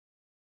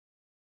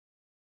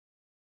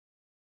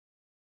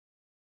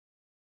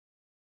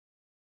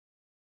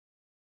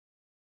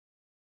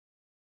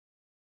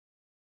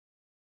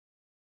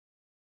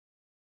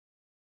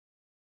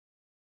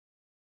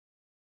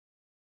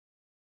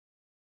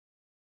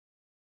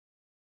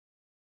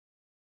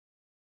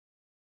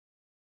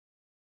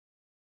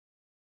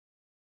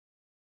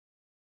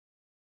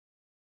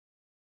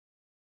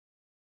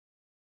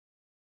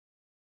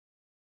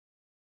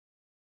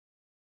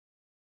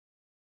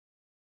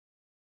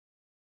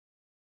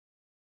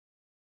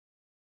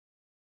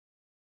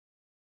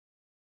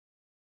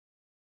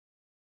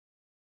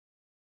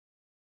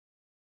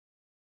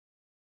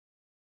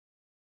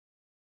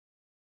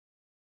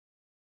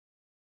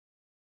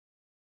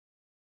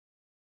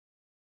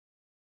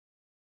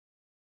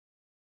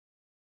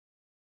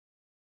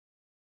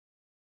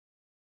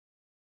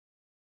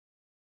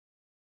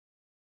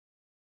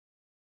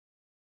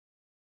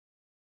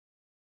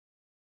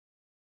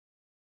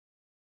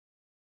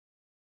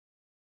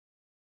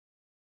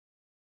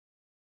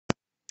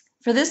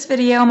For this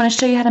video, I'm going to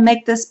show you how to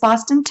make this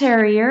Boston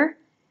Terrier,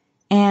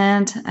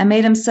 and I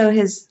made him so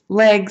his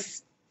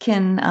legs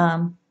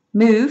can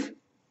move,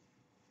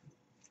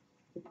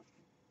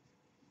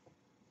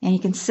 and he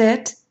can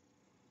sit.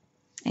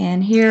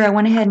 And here I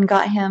went ahead and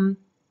got him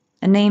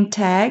a name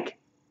tag.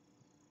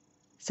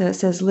 So it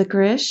says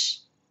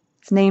Licorice.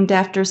 It's named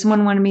after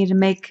someone wanted me to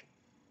make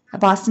a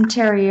Boston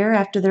Terrier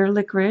after their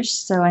licorice,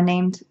 so I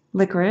named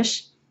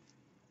Licorice.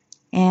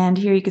 And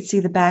here you can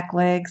see the back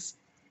legs.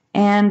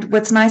 And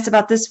what's nice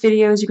about this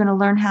video is you're going to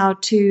learn how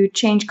to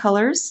change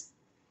colors.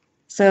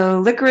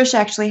 So Licorice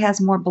actually has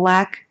more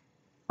black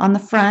on the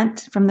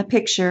front from the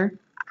picture,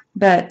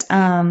 but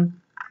I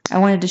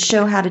wanted to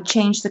show how to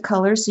change the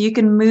colors. So you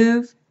can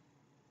move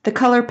the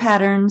color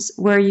patterns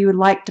where you would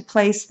like to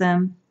place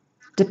them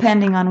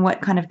depending on what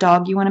kind of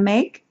dog you want to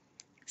make.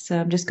 So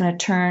I'm just going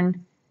to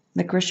turn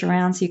Licorice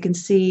around so you can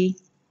see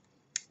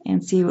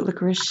what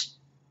Licorice,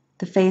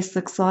 the face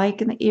looks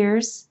like and the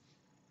ears.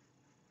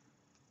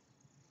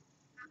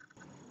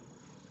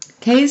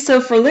 Okay, so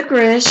for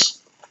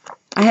Licorice,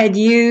 I had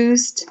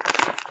used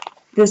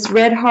this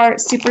Red Heart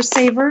Super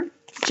Saver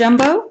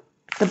Jumbo,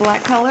 the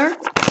black color,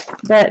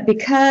 but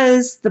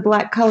because the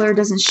black color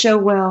doesn't show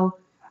well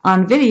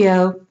on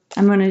video,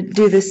 I'm going to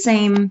do the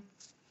same,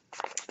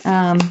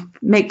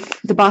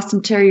 make the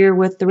Boston Terrier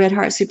with the Red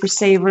Heart Super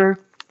Saver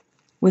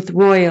with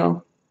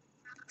Royal.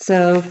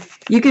 So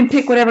you can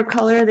pick whatever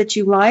color that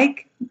you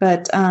like,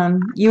 but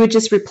you would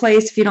just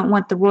replace, if you don't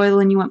want the royal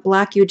and you want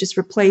black, you would just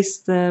replace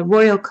the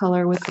royal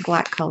color with the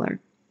black color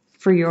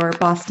for your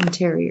Boston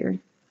Terrier.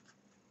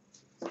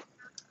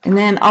 And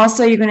then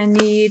also you're going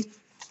to need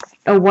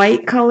a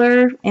white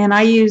color, and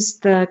I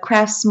used the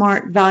Craft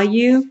Smart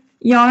Value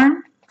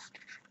yarn.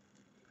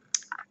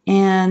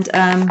 And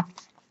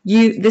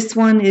this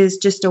one is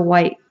just a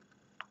white.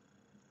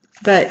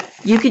 But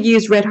you could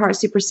use Red Heart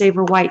Super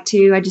Saver white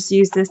too. I just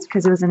used this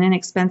because it was an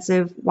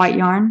inexpensive white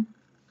yarn.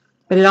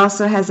 But it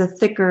also has a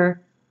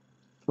thicker,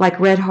 like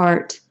Red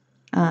Heart,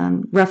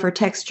 rougher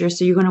texture,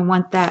 so you're going to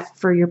want that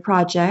for your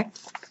project.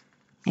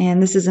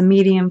 And this is a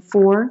medium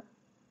 4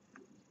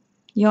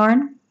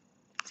 yarn.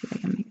 Let's see if I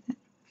can make that.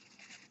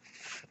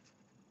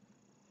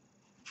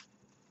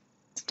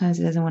 Sometimes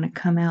it doesn't want to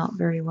come out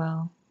very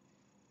well.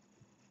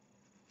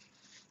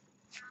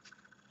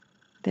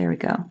 There we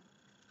go.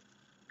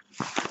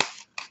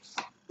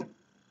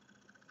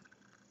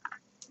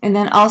 And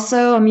then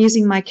also I'm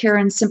using my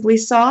Caron Simply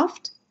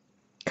Soft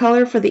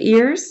color for the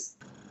ears,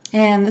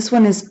 and this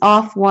one is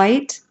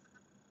off-white.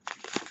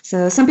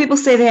 So some people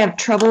say they have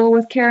trouble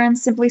with Caron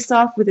Simply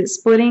Soft with it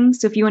splitting,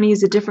 so if you want to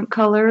use a different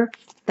color,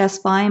 that's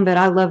fine, but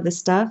I love the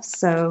stuff,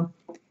 so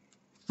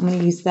I'm going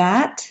to use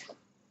that.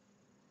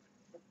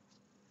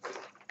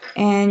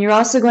 And you're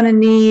also going to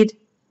need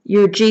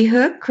your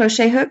G-hook,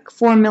 crochet hook,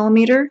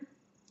 4mm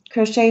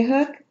crochet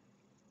hook,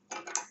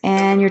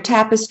 and your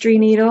tapestry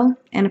needle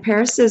and a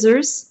pair of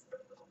scissors.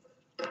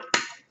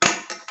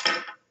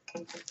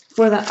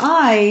 For the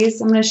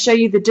eyes, I'm going to show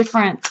you the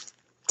different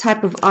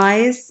type of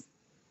eyes.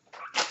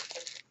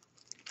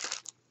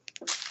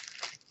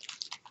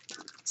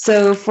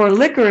 So for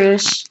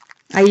Licorice,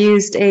 I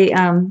used a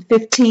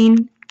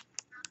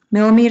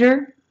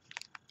 15mm,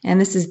 and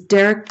this is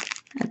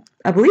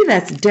I believe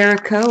that's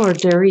Derico or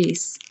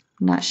Derice,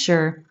 I'm not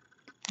sure.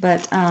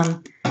 But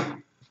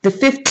the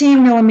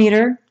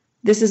 15mm,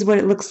 this is what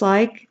it looks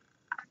like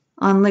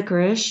on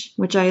Licorice,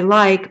 which I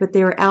like, but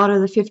they were out of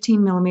the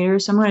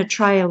 15mm, so I'm going to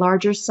try a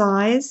larger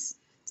size.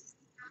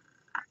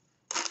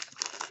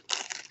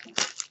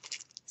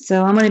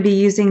 So I'm going to be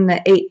using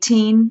the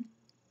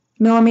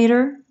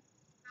 18mm,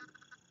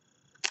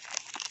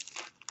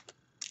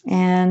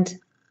 and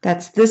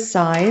that's this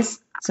size.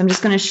 So I'm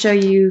just going to show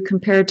you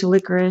compared to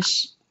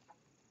Licorice,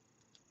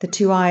 the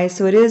two eyes.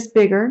 So it is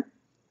bigger,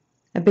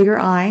 a bigger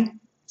eye.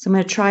 So I'm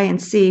going to try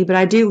and see, but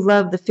I do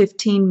love the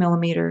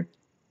 15mm.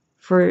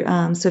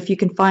 So if you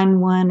can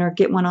find one or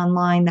get one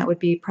online, that would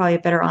be probably a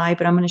better eye,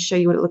 but I'm going to show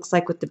you what it looks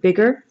like with the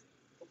bigger.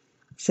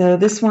 So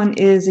this one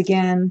is,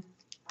 again,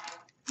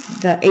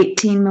 the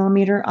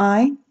 18mm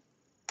eye.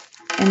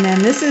 And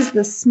then this is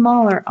the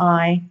smaller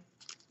eye.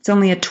 It's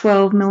only a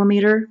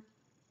 12mm,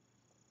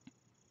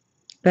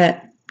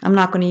 but I'm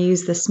not going to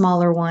use the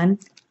smaller one.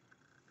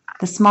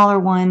 The smaller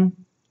one,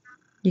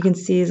 you can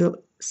see, is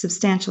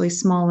substantially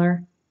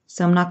smaller,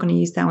 so I'm not going to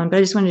use that one, but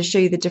I just wanted to show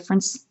you the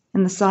difference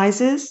in the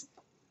sizes.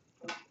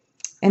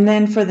 And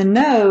then for the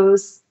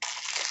nose,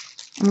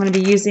 I'm going to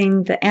be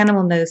using the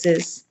animal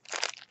noses,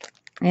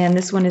 and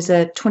this one is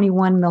a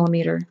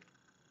 21mm.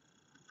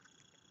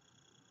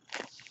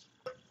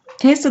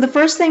 Okay, so the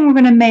first thing we're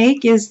going to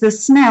make is the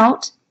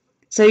snout.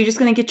 So you're just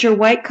going to get your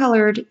white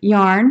colored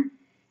yarn,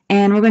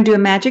 and we're going to do a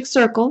magic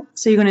circle.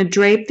 So you're going to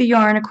drape the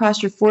yarn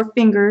across your 4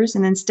 fingers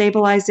and then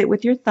stabilize it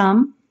with your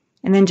thumb,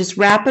 and then just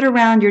wrap it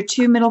around your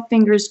 2 middle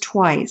fingers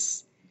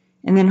twice,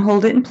 and then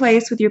hold it in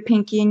place with your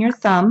pinky and your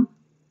thumb.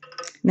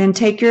 Then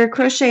take your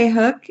crochet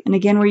hook, and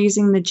again we're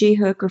using the G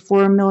hook or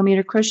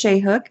 4mm crochet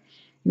hook.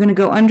 You're going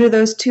to go under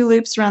those 2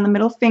 loops around the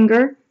middle finger.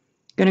 You're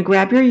going to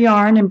grab your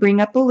yarn and bring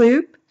up a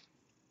loop.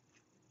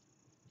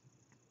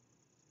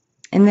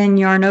 and then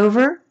yarn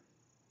over,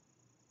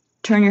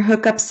 turn your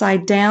hook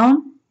upside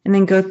down, and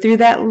then go through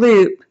that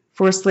loop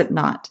for a slip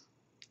knot.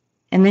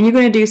 And then you're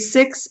going to do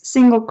 6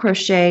 single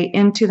crochet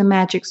into the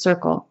magic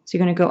circle. So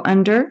you're going to go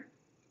under,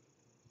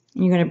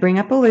 and you're going to bring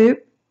up a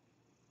loop,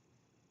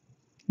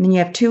 and then you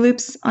have 2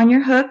 loops on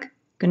your hook.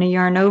 Going to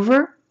yarn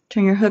over,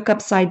 turn your hook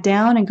upside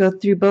down, and go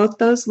through both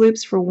those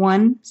loops for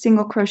 1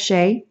 single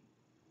crochet.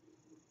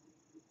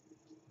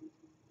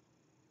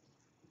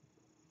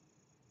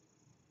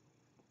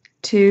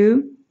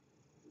 Two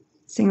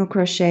single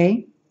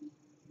crochet,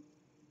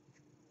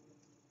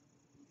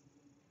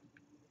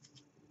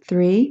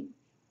 3,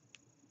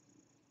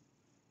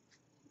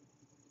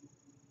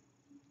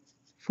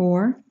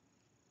 4,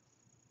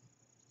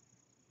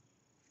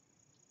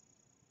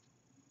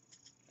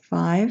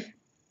 5,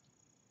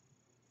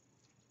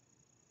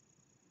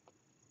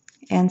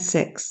 and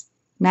 6.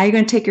 Now you're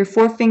going to take your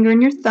forefinger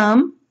and your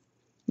thumb,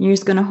 and you're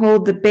just going to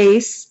hold the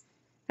base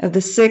of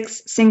the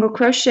 6 single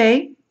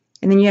crochet,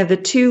 and then you have the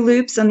 2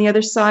 loops on the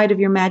other side of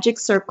your magic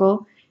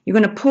circle. You're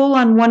going to pull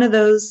on one of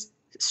those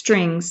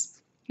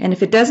strings, and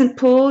if it doesn't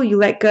pull, you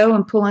let go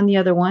and pull on the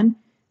other one,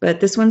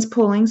 but this one's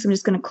pulling, so I'm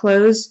just going to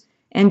close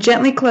and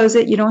gently close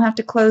it. You don't have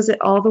to close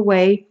it all the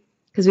way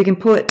because we can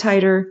pull it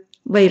tighter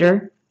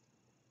later,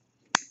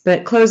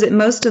 but close it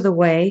most of the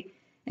way,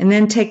 and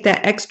then take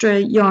that extra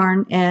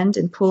yarn end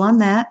and pull on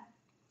that.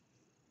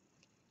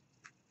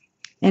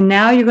 And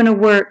now you're going to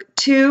work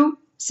 2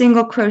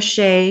 single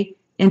crochet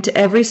into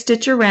every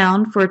stitch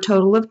around for a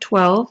total of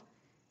 12.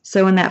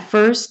 So in that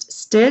first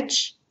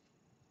stitch,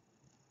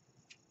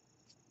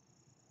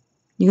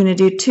 you're going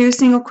to do 2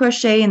 single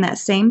crochet in that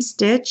same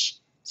stitch.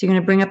 So you're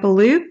going to bring up a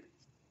loop.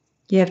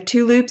 You have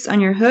 2 loops on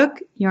your hook,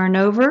 yarn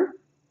over,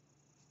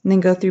 and then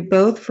go through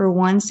both for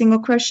 1 single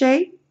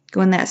crochet.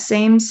 Go in that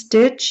same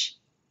stitch,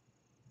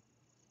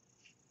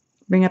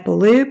 bring up a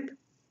loop,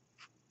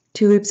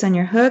 2 loops on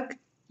your hook,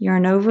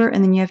 yarn over,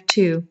 and then you have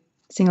 2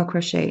 single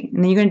crochet.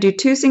 And then you're going to do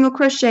 2 single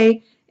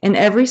crochet in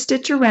every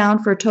stitch around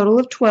for a total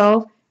of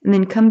 12, and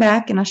then come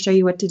back and I'll show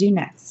you what to do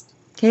next.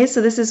 Okay,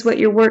 so this is what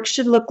your work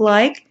should look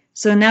like.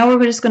 So now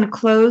we're just going to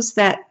close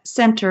that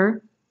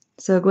center.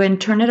 So go ahead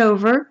and turn it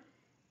over,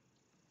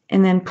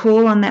 and then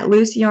pull on that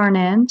loose yarn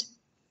end,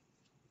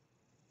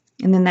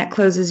 and then that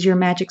closes your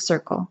magic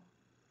circle.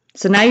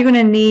 So now you're going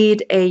to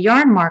need a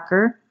yarn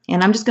marker,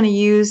 and I'm just going to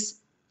use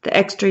the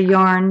extra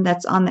yarn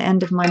that's on the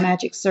end of my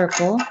magic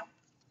circle.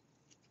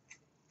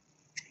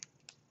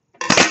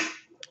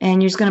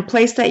 And you're just going to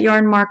place that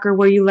yarn marker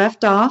where you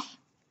left off.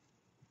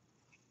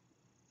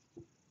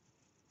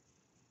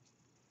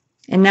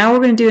 And now we're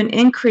going to do an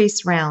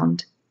increase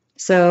round.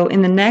 So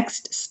in the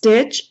next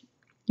stitch,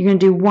 you're going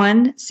to do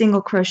 1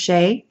 single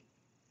crochet.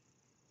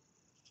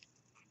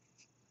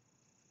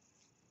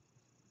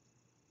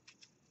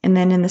 And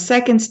then in the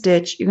second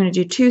stitch, you're going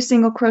to do 2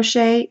 single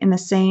crochet in the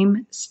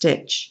same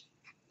stitch.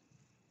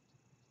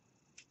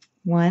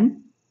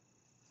 1,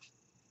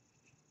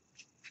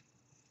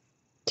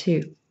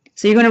 2.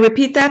 So you're going to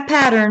repeat that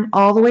pattern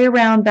all the way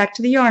around back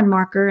to the yarn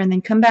marker, and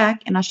then come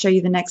back and I'll show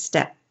you the next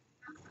step.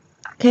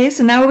 Okay,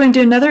 so now we're going to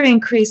do another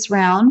increase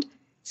round.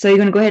 So you're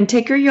going to go ahead and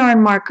take your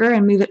yarn marker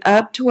and move it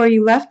up to where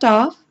you left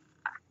off.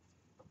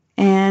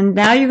 And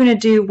now you're going to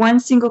do 1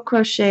 single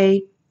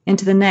crochet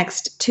into the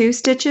next 2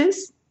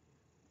 stitches.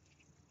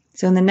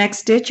 So in the next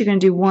stitch, you're going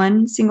to do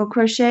 1 single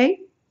crochet.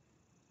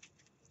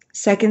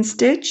 Second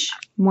stitch,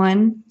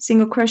 1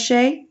 single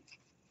crochet.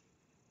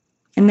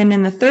 And then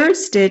in the third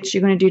stitch,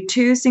 you're going to do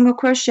 2 single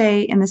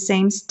crochet in the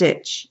same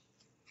stitch.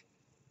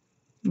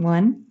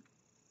 1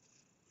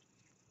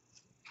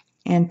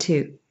 and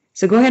 2.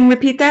 So go ahead and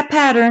repeat that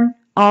pattern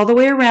all the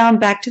way around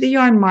back to the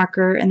yarn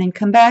marker, and then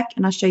come back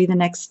and I'll show you the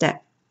next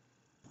step.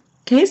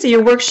 Okay, so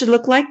your work should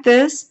look like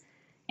this.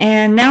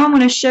 And now I'm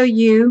going to show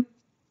you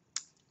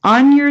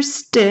on your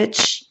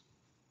stitch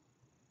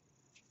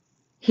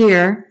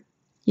here,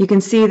 you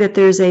can see that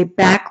there's a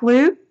back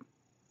loop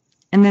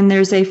and then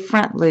there's a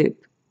front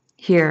loop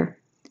here.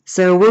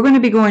 So we're going to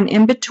be going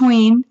in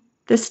between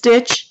the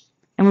stitch,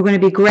 and we're going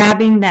to be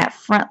grabbing that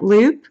front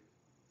loop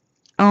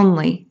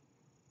only.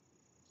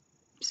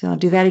 So I'll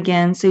do that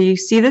again. So you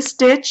see the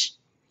stitch,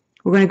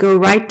 we're going to go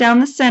right down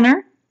the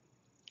center,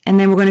 and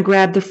then we're going to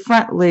grab the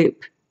front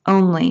loop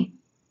only.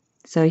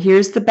 So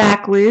here's the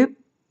back loop,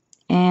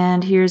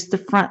 and here's the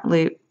front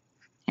loop.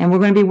 And we're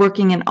going to be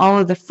working in all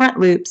of the front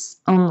loops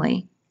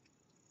only.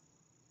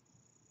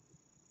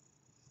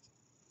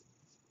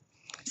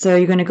 So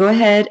you're going to go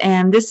ahead,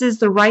 and this is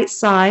the right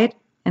side,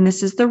 and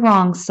this is the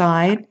wrong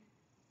side,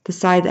 the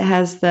side that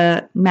has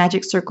the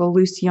magic circle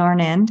loose yarn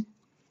end.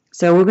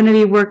 So we're going to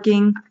be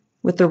working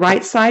with the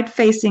right side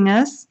facing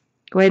us.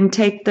 Go ahead and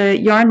take the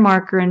yarn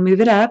marker and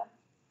move it up.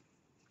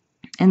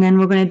 And then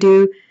we're going to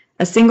do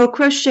a single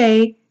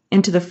crochet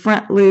into the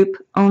front loop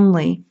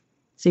only.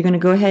 So you're going to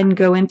go ahead and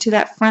go into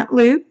that front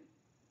loop.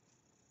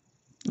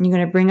 And you're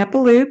going to bring up a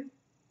loop.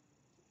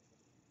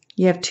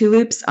 You have 2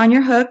 loops on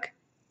your hook.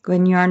 Go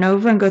ahead and yarn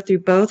over and go through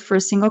both for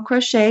a single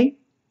crochet.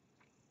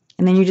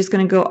 And then you're just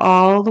going to go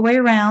all the way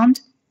around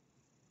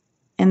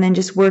and then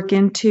just work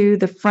into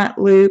the front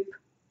loop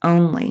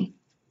only.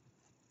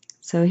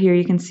 So here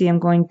you can see I'm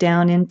going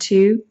down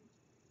into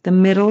the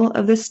middle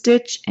of the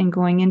stitch and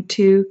going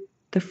into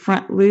the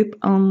front loop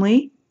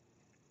only.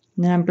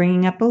 And then I'm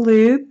bringing up a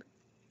loop,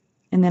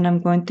 and then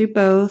I'm going through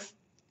both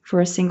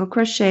for a single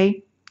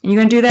crochet. And you're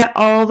going to do that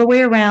all the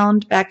way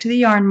around back to the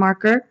yarn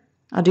marker.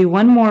 I'll do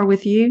one more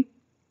with you.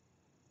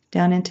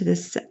 Down into the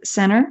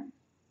center,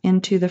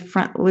 into the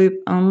front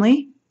loop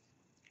only.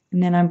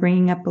 And then I'm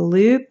bringing up a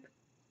loop.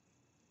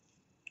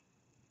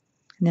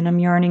 And then I'm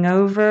yarning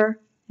over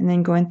and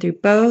then going through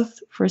both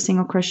for a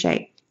single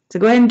crochet. So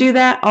go ahead and do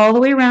that all the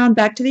way around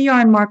back to the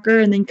yarn marker,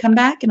 and then come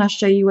back and I'll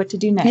show you what to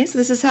do next. Okay, so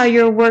this is how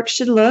your work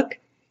should look.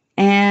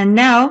 And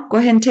now go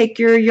ahead and take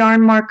your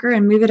yarn marker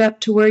and move it up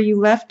to where you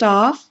left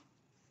off.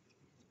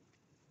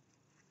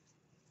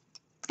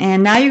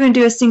 And now you're going to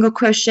do a single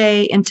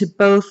crochet into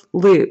both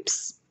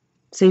loops.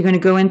 So you're going to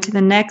go into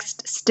the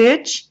next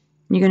stitch,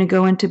 and you're going to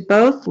go into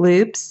both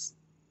loops,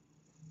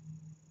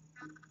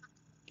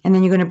 and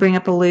then you're going to bring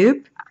up a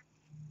loop,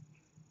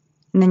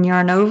 and then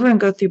yarn over and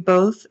go through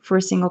both for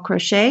a single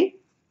crochet.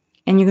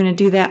 And you're going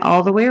to do that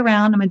all the way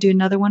around. I'm going to do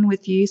another one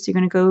with you. So you're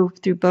going to go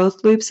through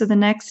both loops of the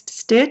next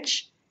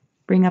stitch,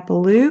 bring up a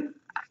loop,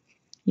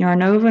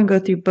 yarn over and go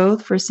through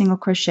both for a single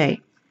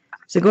crochet.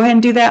 So go ahead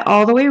and do that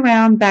all the way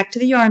around back to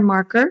the yarn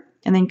marker,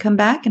 and then come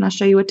back and I'll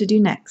show you what to do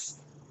next.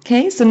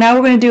 Okay, so now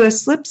we're going to do a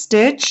slip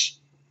stitch.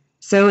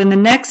 So in the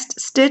next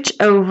stitch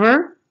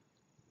over,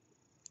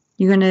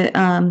 you're going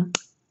to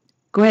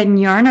go ahead and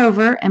yarn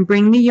over and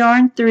bring the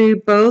yarn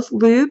through both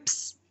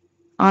loops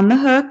on the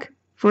hook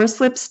for a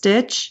slip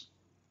stitch.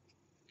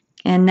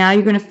 And now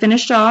you're going to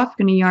finish off,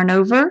 going to yarn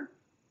over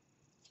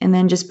and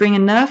then just bring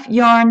enough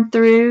yarn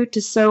through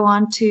to sew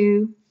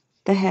onto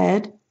the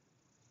head.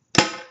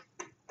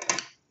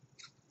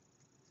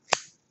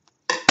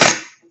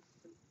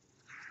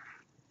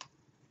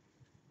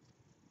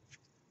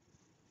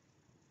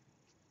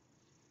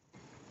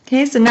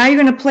 Okay, so now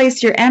you're going to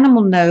place your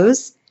animal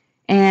nose,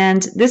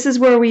 and this is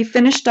where we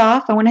finished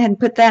off. I went ahead and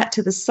put that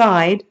to the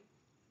side,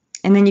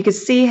 and then you can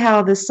see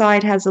how the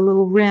side has a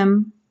little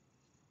rim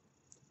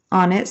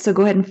on it. So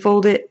go ahead and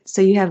fold it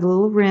so you have a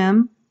little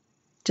rim,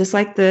 just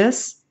like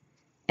this.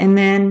 And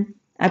then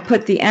I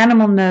put the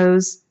animal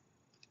nose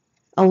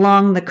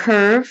along the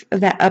curve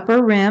of that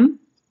upper rim,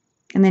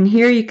 and then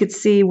here you could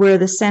see where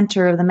the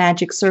center of the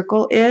magic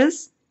circle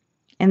is,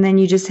 and then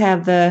you just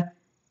have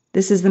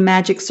this is the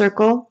magic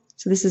circle.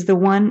 So this is the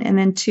 1 and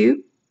then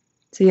 2.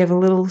 So you have a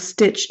little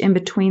stitch in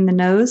between the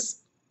nose.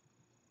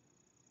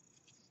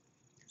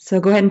 So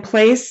go ahead and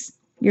place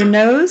your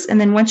nose, and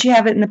then once you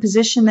have it in the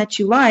position that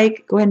you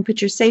like, go ahead and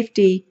put your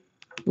safety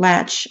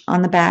latch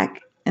on the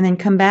back, and then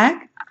come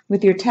back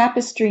with your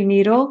tapestry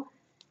needle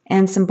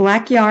and some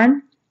black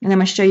yarn, and I'm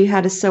going to show you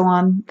how to sew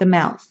on the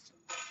mouth.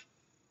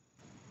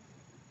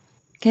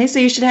 Okay, so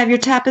you should have your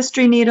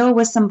tapestry needle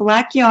with some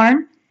black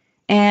yarn,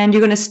 and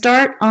you're going to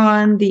start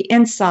on the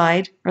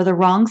inside, or the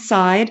wrong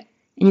side,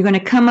 and you're going to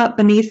come up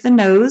beneath the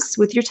nose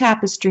with your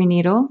tapestry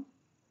needle.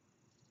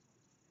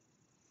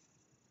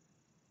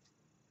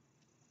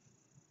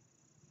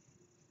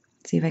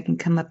 See if I can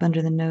come up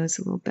under the nose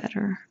a little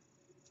better.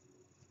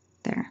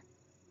 There.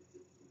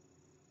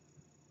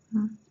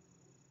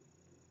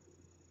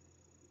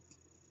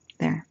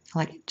 There. I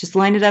like it. Just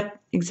line it up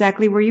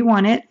exactly where you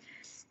want it,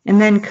 and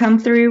then come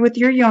through with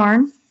your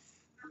yarn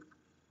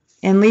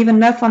and leave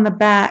enough on the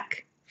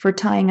back for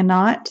tying a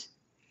knot.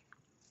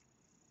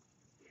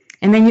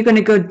 And then you're going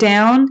to go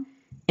down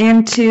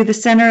into the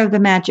center of the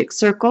magic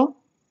circle.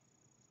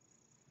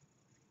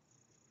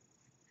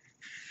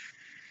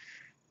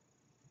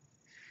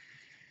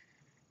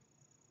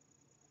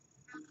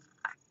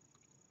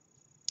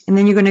 And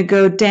then you're going to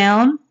go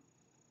down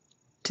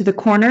to the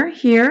corner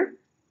here.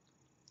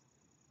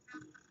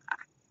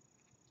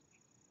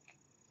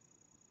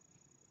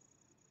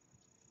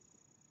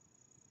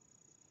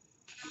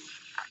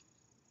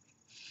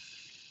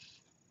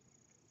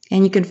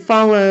 And you can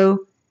follow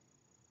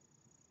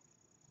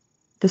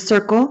the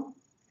circle.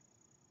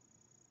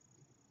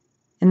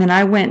 And then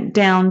I went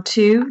down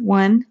 2,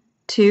 1,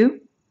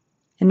 2.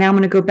 And now I'm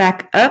going to go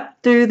back up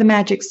through the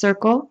magic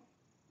circle.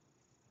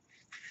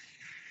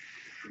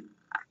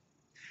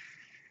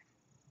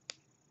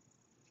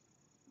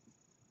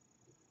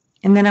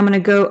 And then I'm going to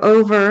go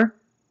over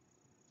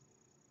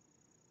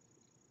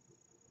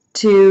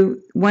to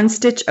 1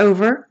 stitch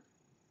over.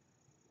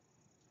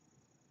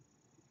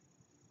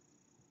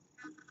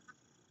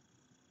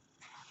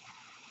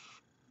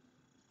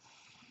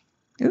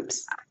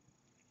 Oops.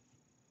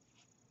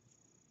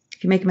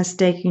 If you make a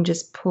mistake, you can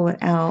just pull it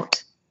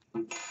out.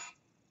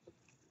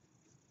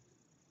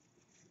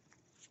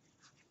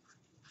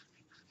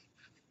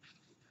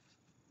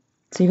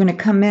 So you're going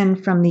to come in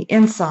from the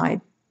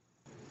inside.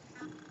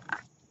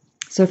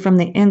 So from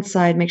the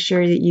inside, make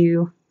sure that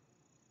you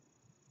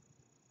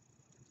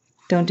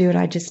don't do what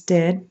I just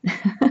did.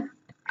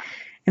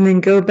 And then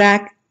go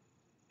back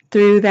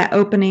through that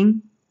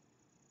opening,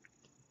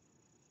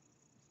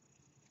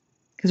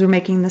 because we're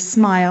making the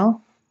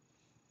smile.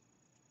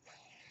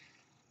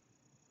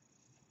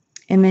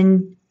 and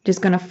then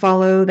just going to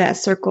follow that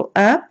circle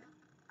up,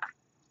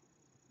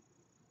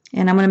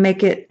 and I'm going to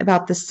make it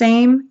about the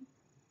same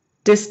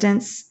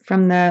distance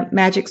from the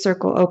magic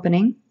circle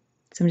opening.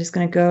 So I'm just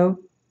going to go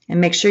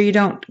and make sure you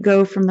don't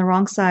go from the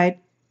wrong side.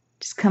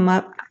 Just come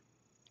up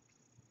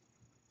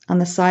on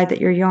the side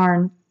that your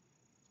yarn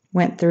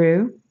went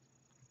through.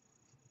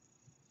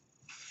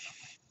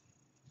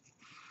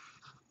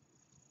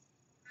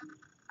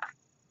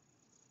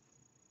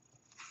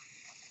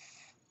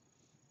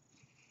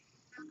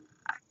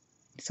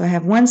 So I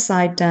have one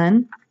side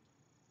done.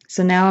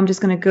 So now I'm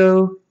just going to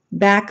go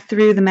back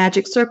through the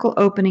magic circle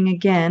opening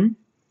again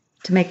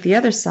to make the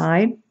other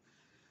side,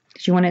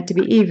 because you want it to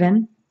be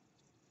even.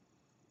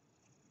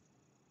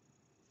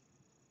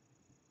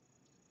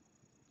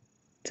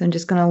 So I'm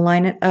just going to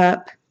line it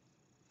up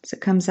so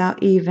it comes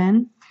out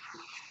even.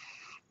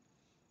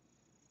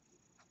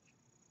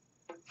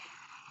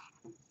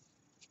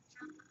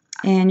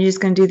 And you're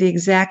just going to do the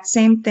exact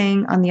same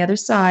thing on the other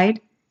side,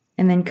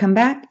 and then come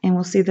back and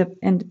we'll see the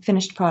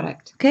finished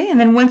product. Okay, and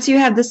then once you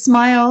have the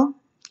smile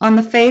on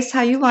the face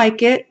how you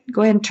like it,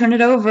 go ahead and turn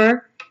it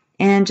over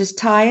and just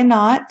tie a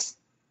knot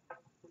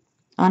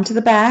onto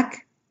the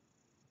back.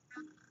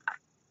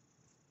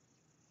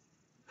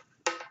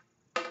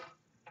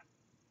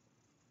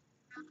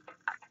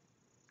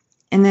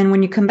 And then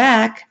when you come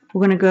back,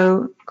 we're going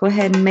to go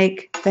ahead and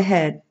make the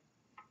head.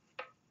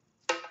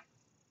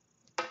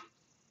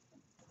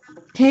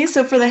 Okay,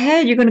 so for the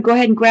head, you're going to go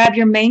ahead and grab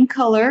your main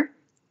color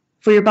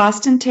for your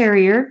Boston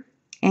Terrier.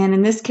 And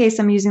in this case,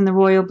 I'm using the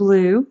royal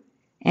blue.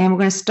 And we're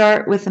going to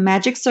start with the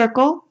magic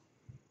circle.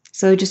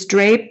 So just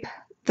drape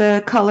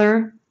the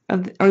color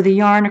or the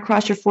yarn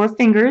across your 4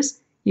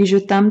 fingers. Use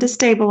your thumb to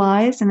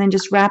stabilize, and then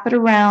just wrap it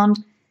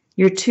around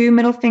your 2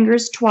 middle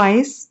fingers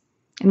twice,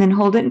 and then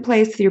hold it in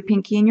place with your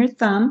pinky and your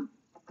thumb.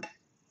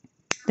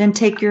 Then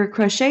take your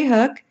crochet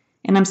hook,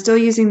 and I'm still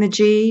using the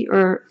G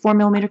or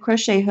 4mm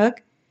crochet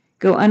hook.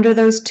 Go under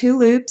those 2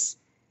 loops.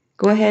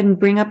 Go ahead and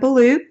bring up a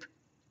loop,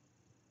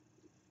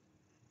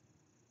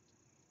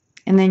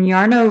 and then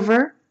yarn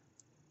over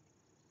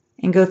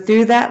and go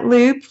through that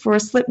loop for a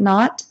slip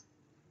knot.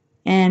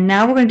 And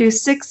now we're going to do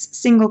 6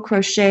 single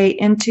crochet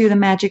into the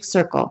magic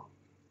circle.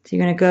 So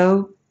you're going to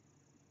go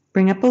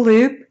bring up a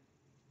loop,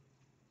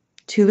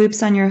 2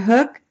 loops on your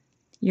hook,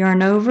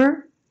 yarn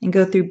over and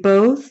go through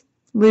both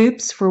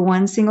loops for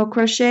 1 single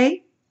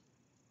crochet,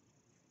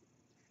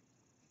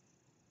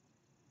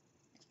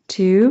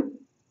 2,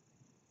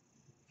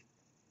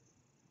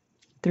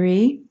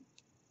 3,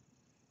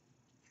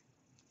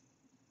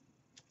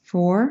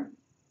 4,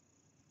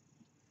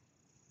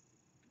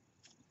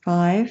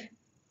 5,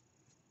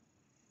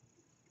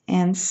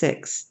 and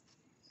 6.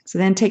 So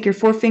then take your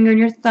forefinger and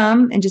your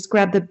thumb and just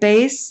grab the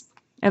base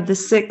of the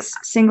 6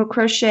 single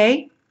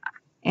crochet,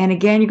 and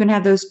again you're going to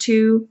have those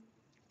 2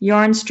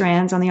 yarn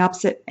strands on the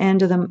opposite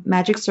end of the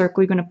magic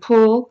circle. You're going to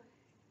pull.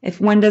 If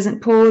one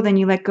doesn't pull, then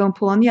you let go and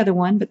pull on the other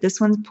one, but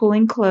this one's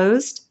pulling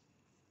closed.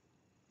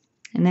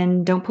 And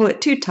then don't pull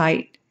it too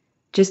tight,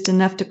 just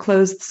enough to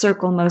close the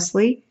circle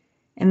mostly,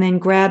 and then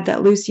grab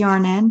that loose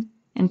yarn end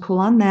and pull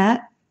on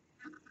that.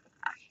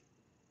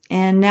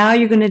 And now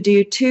you're going to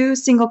do 2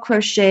 single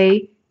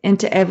crochet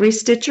into every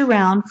stitch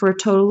around for a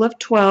total of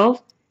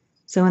 12.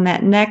 So in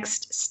that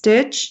next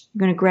stitch, you're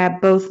going to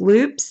grab both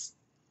loops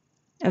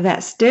of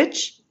that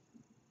stitch.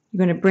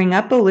 You're going to bring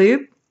up a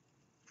loop.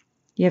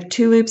 You have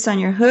 2 loops on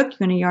your hook.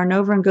 You're going to yarn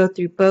over and go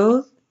through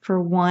both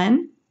for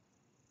 1.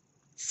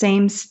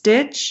 Same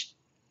stitch.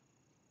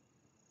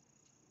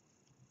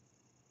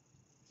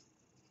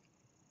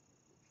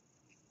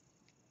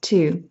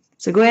 Two.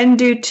 So go ahead and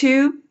do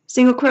 2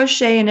 single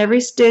crochet in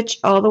every stitch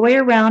all the way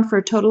around for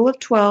a total of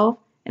 12,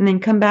 and then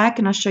come back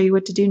and I'll show you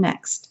what to do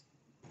next.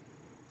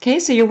 Okay,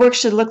 so your work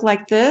should look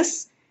like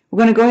this.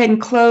 We're going to go ahead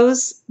and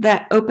close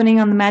that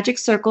opening on the magic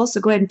circle, so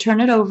go ahead and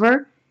turn it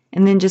over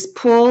and then just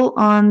pull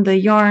on the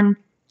yarn,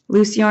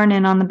 loose yarn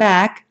in on the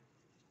back,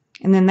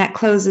 and then that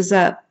closes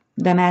up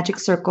the magic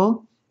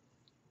circle.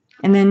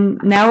 And then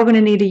now we're going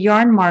to need a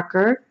yarn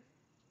marker,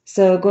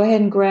 so go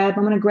ahead and I'm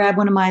going to grab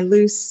one of my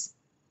loose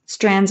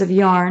strands of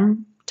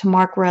yarn to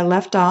mark where I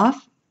left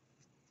off.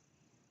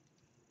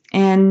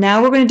 And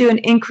now we're going to do an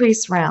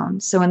increase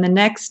round. So in the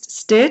next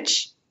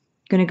stitch,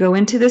 I'm going to go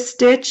into this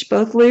stitch,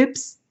 both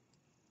loops,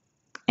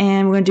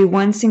 and we're going to do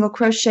 1 single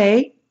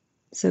crochet.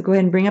 So go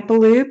ahead and bring up a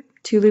loop,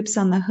 2 loops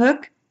on the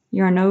hook,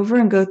 yarn over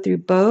and go through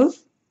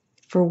both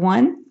for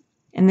 1.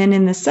 And then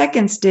in the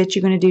second stitch,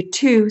 you're going to do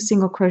 2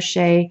 single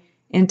crochet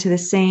into the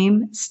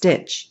same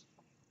stitch.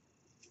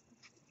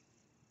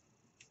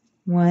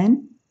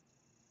 1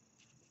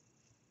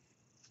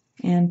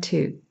 and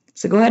 2.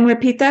 So go ahead and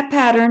repeat that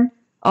pattern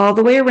all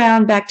the way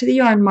around back to the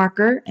yarn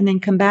marker, and then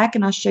come back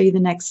and I'll show you the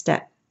next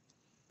step.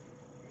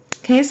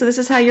 Okay, so this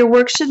is how your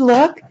work should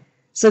look.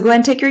 So go ahead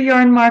and take your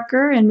yarn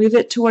marker and move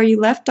it to where you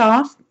left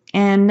off,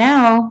 and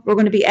now we're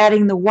going to be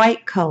adding the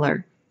white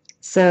color.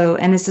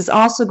 And this is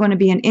also going to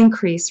be an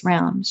increase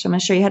round. So I'm going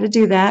to show you how to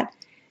do that.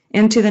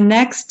 Into the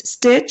next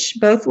stitch,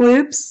 both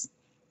loops,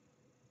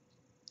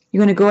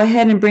 you're going to go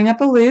ahead and bring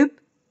up a loop,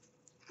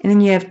 And then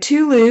you have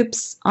 2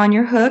 loops on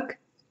your hook.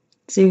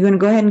 So you're going to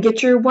go ahead and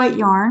get your white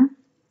yarn.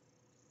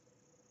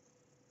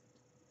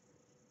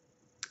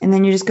 And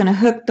then you're just going to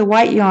hook the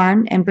white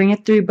yarn and bring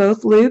it through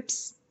both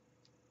loops.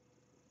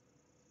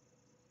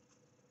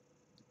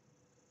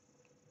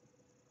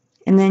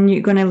 And then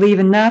you're going to leave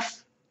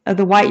enough of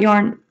the white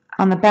yarn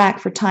on the back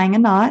for tying a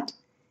knot.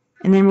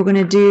 And then we're going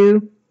to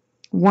do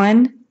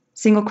 1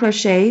 single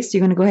crochet. So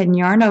you're going to go ahead and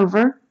yarn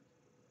over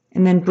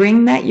and then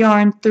bring that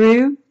yarn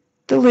through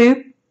the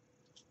loop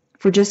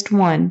for just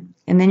 1.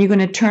 And then you're going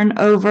to turn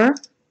over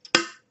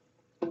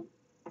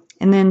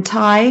and then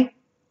tie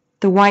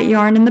the white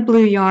yarn and the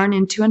blue yarn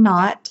into a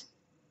knot.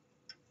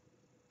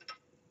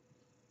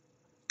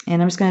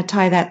 And I'm just going to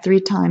tie that 3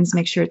 times,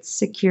 make sure it's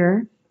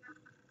secure.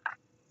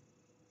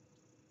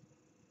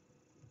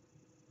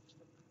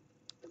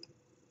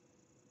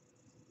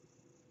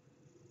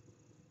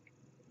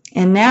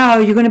 And now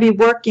you're going to be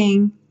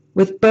working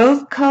with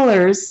both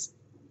colors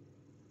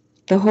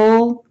the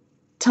whole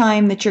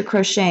time that you're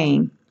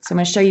crocheting. So I'm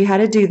going to show you how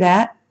to do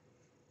that.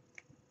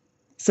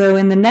 So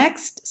in the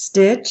next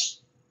stitch,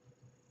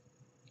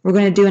 we're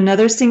going to do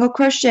another single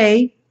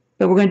crochet,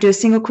 but we're going to do a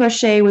single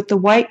crochet with the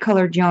white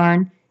colored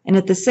yarn, and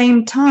at the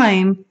same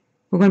time,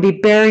 we're going to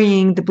be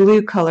burying the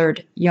blue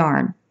colored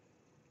yarn.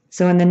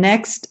 So in the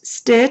next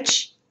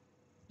stitch,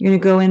 you're going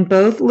to go in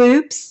both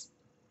loops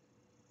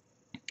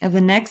of the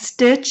next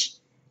stitch,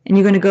 and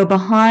you're going to go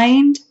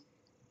behind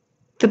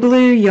the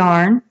blue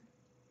yarn,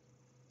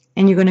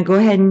 and you're going to go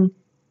ahead and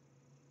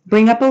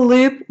bring up a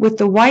loop with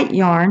the white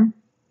yarn.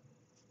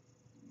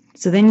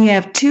 So then you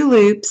have 2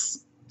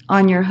 loops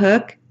on your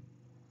hook,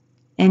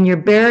 and you're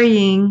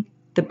burying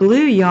the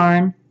blue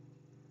yarn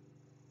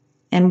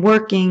and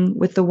working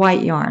with the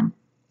white yarn.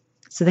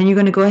 So then you're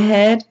going to go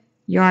ahead,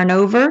 yarn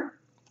over,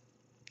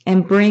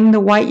 and bring the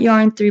white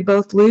yarn through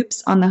both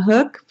loops on the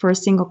hook for a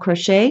single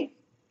crochet.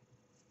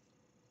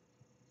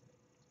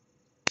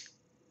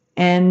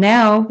 And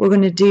now we're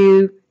going to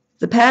do,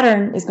 the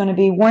pattern is going to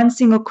be 1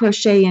 single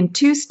crochet in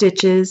 2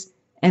 stitches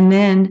and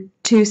then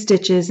 2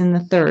 stitches in the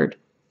 3rd.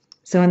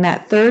 So in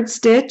that 3rd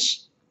stitch,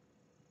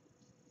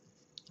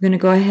 you're going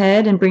to go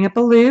ahead and bring up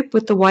a loop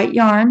with the white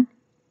yarn.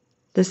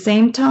 At the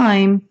same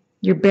time,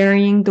 you're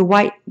burying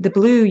the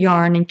blue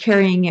yarn and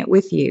carrying it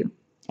with you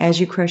as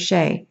you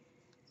crochet.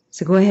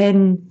 So go ahead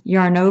and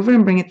yarn over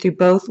and bring it through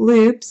both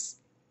loops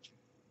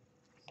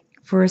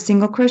for a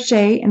single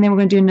crochet, and then we're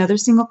going to do another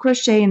single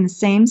crochet in the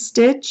same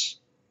stitch.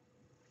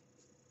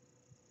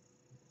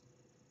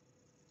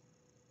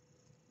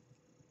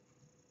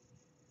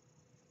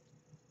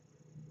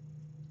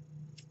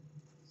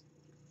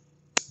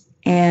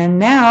 And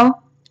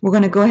now we're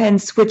going to go ahead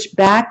and switch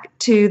back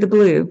to the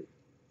blue.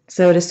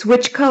 So to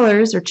switch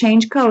colors or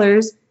change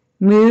colors,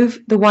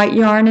 move the white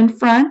yarn in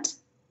front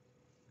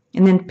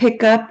and then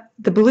pick up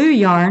the blue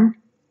yarn,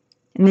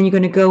 and then you're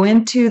going to go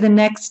into the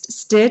next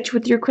stitch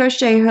with your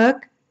crochet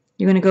hook.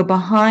 You're going to go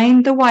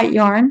behind the white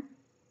yarn.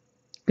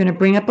 You're going to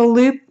bring up a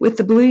loop with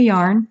the blue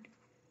yarn.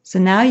 So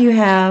now you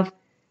have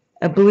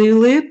a blue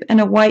loop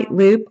and a white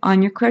loop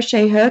on your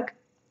crochet hook.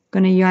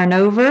 Going to yarn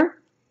over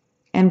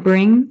and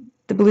bring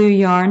the blue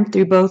yarn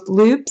through both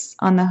loops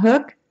on the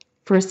hook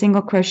for a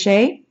single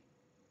crochet.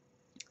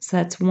 So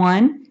that's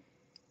 1.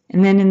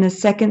 And then in the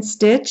 2nd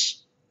stitch,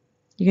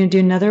 you're going to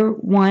do another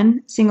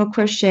 1 single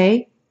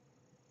crochet.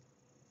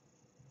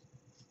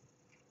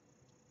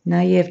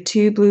 Now you have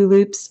 2 blue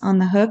loops on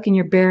the hook and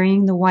you're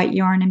burying the white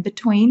yarn in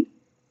between.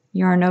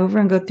 Yarn over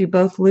and go through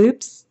both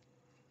loops.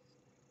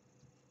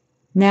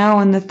 Now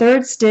in the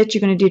 3rd stitch,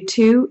 you're going to do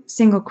 2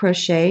 single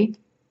crochet.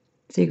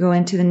 So you go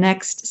into the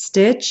next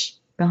stitch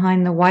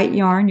behind the white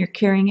yarn, you're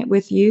carrying it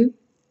with you.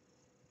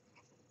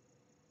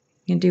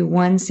 You're going to do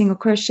 1 single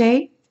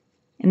crochet,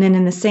 and then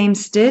in the same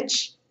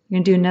stitch, you're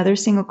going to do another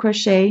single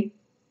crochet.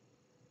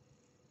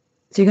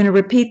 So you're going to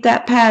repeat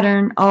that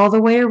pattern all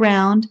the way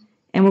around,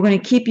 and we're going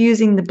to keep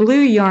using the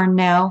blue yarn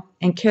now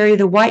and carry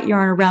the white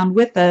yarn around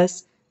with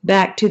us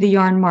back to the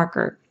yarn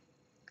marker.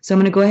 So I'm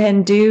going to go ahead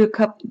and do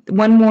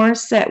one more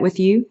set with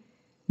you.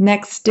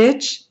 Next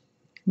stitch,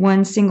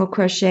 1 single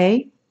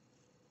crochet.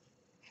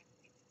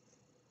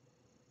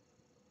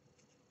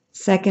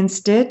 2nd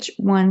stitch,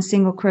 1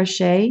 single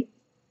crochet.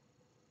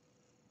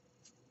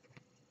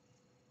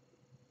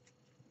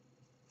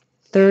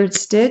 3rd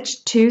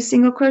stitch, 2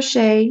 single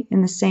crochet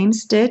in the same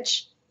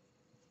stitch.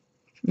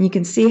 And you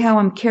can see how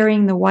I'm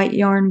carrying the white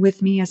yarn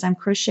with me as I'm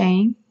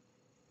crocheting.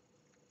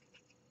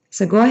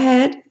 So go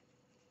ahead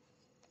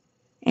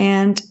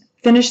and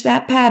finish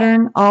that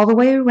pattern all the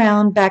way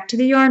around back to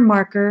the yarn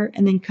marker,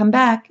 and then come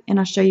back and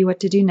I'll show you what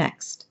to do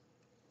next.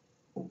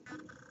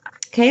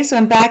 Okay, so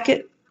I'm back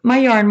at my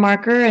yarn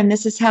marker, and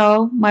this is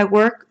how my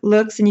work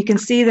looks, and you can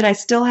see that I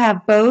still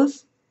have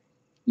both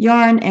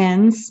yarn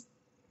ends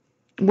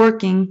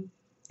working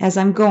as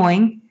I'm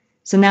going.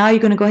 So now you're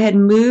going to go ahead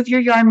and move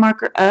your yarn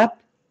marker up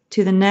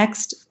to the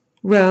next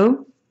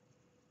row,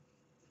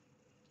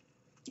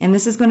 and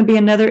this is going to be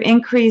another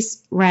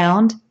increase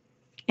round,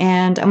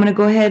 and I'm going to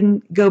go ahead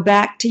and go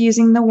back to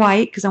using the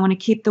white because I want to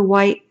keep the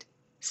white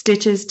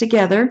stitches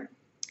together.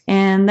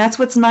 And that's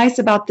what's nice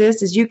about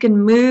this, is you can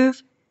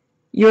move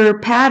your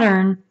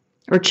pattern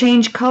or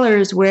change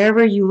colors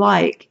wherever you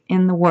like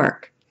in the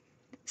work.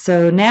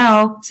 So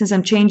now, since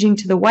I'm changing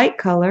to the white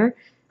color,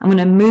 I'm going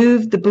to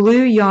move the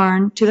blue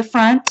yarn to the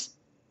front,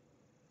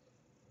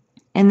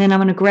 and then I'm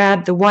going to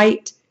grab the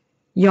white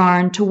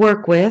yarn to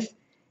work with,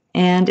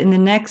 and in the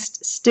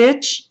next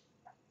stitch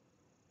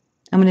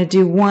I'm going to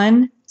do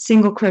 1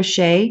 single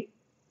crochet.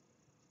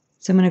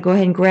 So I'm going to go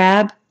ahead and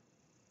grab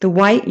the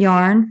white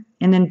yarn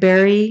and then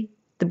bury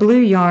the blue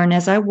yarn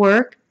as I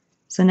work.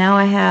 So now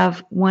I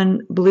have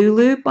 1 blue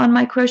loop on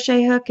my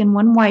crochet hook and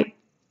 1 white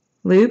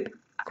loop.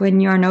 Go ahead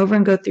and yarn over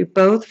and go through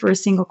both for a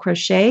single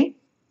crochet.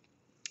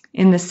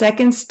 In the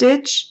second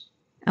stitch,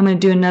 I'm going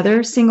to do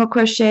another single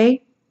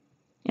crochet,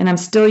 and I'm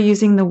still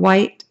using the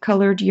white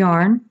colored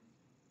yarn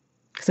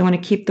because I want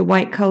to keep the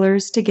white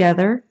colors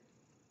together.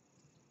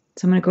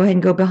 So I'm going to go ahead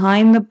and go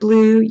behind the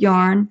blue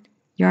yarn,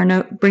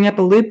 bring up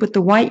a loop with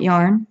the white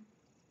yarn,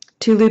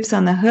 2 loops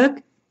on the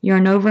hook,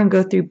 yarn over and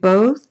go through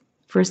both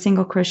for a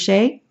single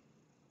crochet.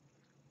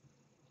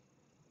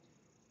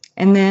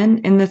 And then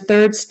in the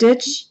third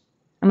stitch,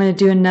 I'm going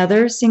to do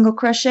another single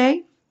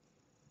crochet.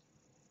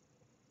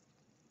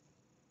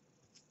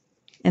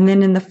 And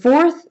then in the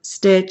fourth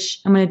stitch,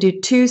 I'm going to do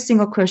 2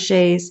 single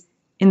crochets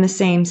in the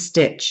same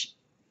stitch.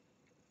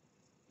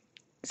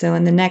 So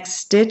in the next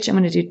stitch, I'm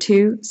going to do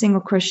 2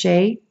 single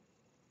crochet,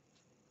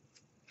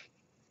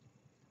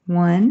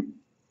 1,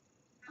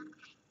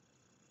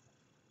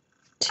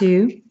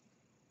 2.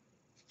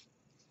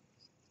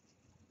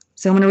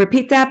 So I'm going to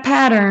repeat that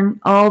pattern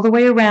all the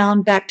way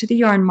around back to the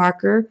yarn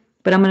marker,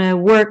 but I'm going to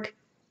work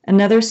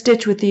another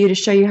stitch with you to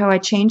show you how I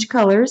change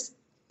colors.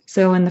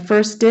 So in the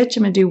first stitch,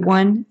 I'm going to do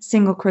 1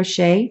 single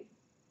crochet,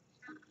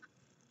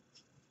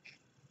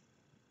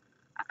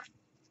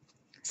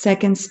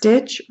 second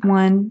stitch,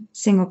 1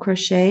 single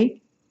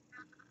crochet,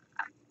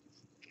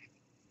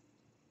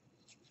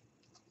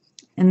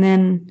 and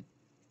then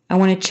I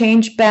want to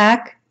change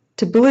back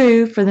to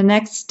blue for the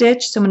next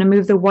stitch, so I'm going to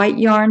move the white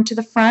yarn to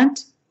the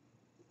front,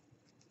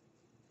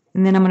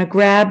 and then I'm going to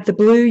grab the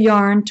blue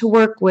yarn to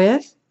work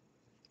with,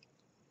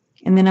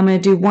 and then I'm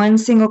going to do 1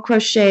 single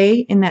crochet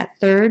in that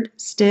third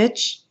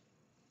stitch,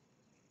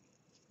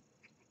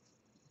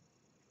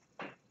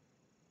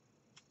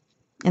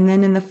 and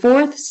then in the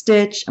fourth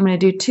stitch I'm going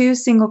to do 2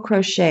 single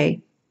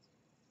crochet,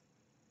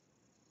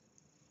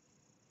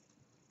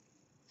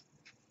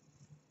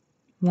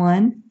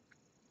 1,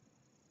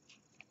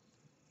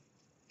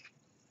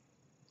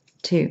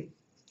 2,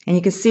 and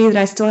you can see that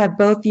I still have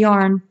both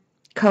yarn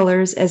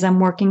colors as I'm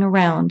working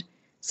around.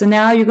 So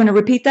now you're going to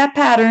repeat that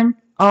pattern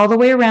all the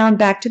way around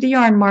back to the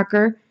yarn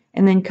marker,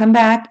 and then come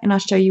back and I'll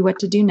show you what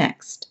to do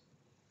next.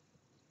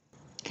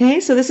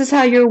 Okay, so this is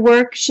how your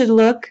work should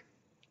look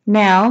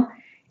now,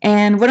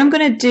 and what I'm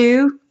going to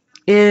do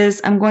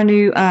is I'm going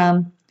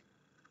to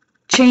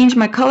change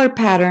my color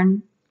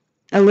pattern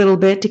a little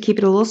bit to keep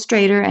it a little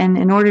straighter, and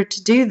in order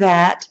to do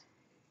that,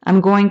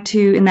 I'm going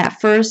to, in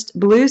that first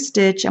blue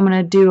stitch, I'm going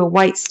to do a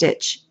white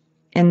stitch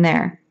in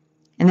there,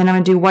 and then I'm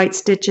going to do white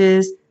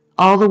stitches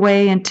all the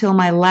way until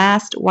my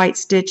last white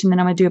stitch, and then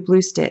I'm going to do a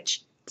blue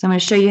stitch. So I'm going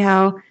to show you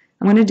how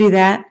I'm going to do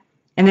that,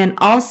 and then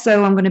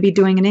also I'm going to be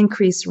doing an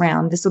increase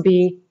round. This will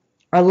be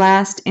our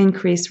last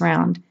increase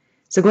round.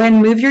 So go ahead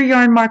and move your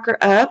yarn marker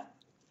up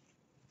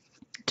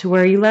to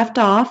where you left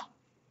off,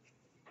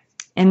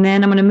 and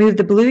then I'm going to move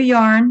the blue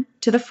yarn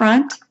to the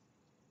front,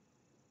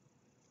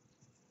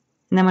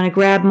 and I'm going to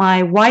grab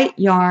my white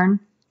yarn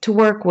to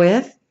work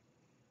with.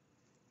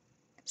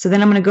 So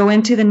then I'm going to go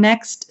into the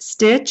next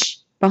stitch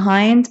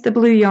behind the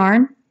blue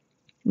yarn,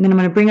 and then I'm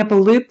going to bring up a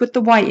loop with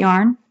the white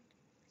yarn,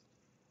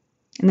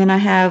 and then I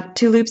have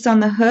 2 loops on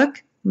the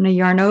hook. I'm going to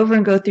yarn over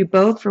and go through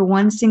both for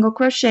 1 single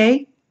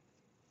crochet.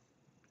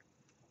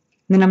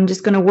 Then I'm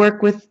just going to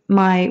work with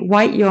my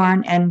white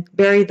yarn and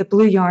bury the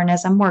blue yarn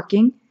as I'm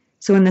working.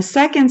 So in the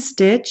second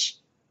stitch,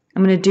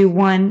 I'm going to do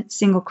 1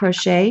 single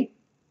crochet,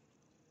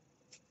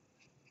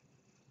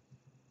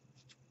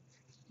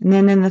 and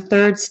then in the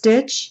third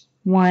stitch,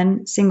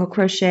 1 single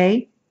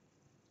crochet,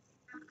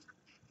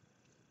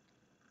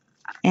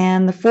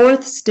 and the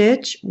fourth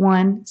stitch,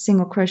 1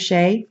 single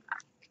crochet,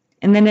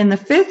 and then in the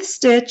fifth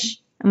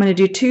stitch I'm going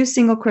to do 2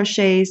 single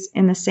crochets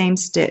in the same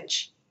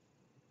stitch.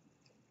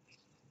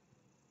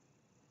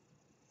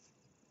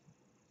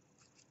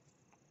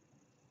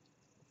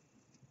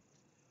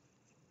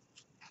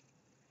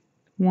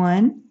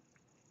 One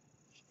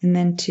and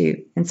then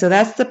 2. And so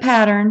that's the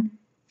pattern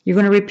you're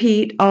going to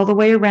repeat all the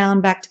way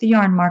around back to the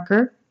yarn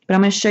marker, but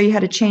I'm going to show you how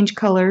to change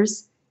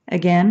colors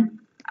again.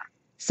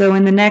 So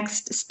in the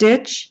next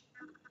stitch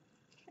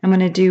I'm going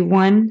to do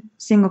 1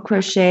 single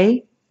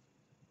crochet,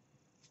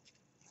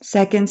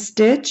 second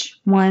stitch,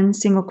 1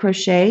 single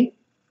crochet,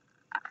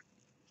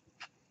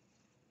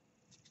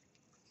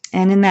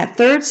 and in that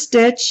third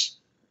stitch,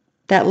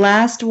 that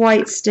last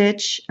white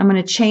stitch, I'm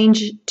going to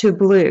change to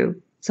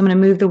blue. So I'm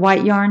going to move the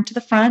white yarn to the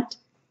front,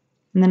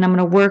 and then I'm going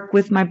to work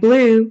with my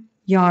blue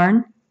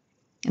yarn,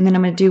 and then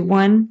I'm going to do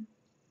 1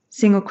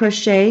 single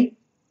crochet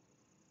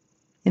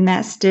in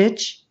that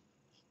stitch,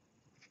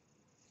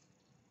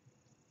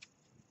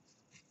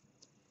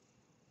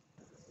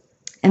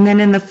 And then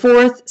in the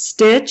fourth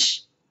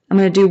stitch, I'm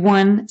going to do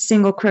 1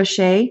 single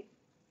crochet.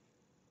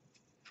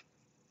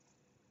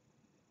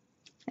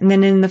 And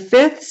then in the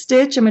fifth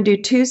stitch, I'm going to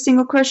do 2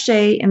 single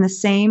crochet in the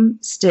same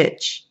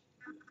stitch.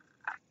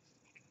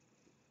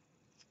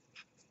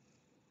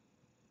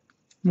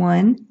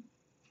 1,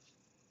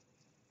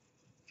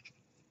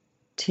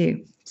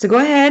 2. So go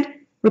ahead,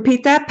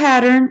 repeat that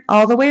pattern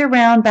all the way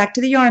around back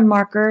to the yarn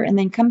marker, and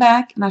then come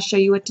back and I'll show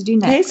you what to do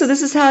next. Okay, so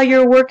this is how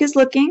your work is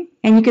looking,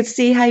 and you can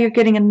see how you're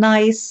getting a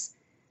nice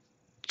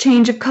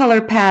change of color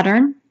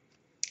pattern.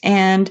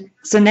 And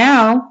so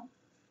now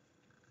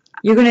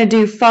you're going to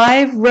do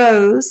 5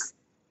 rows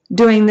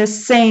doing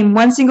this same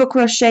 1 single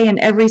crochet in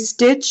every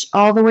stitch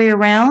all the way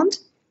around,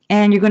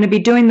 and you're going to be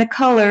doing the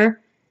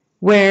color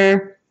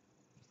where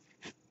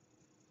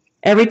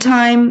every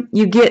time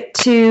you get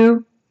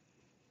to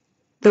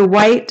the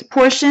white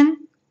portion,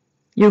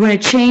 you're going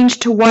to change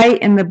to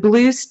white in the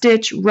blue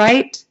stitch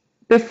right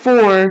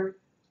before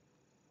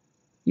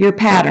your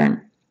pattern.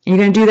 And you're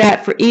going to do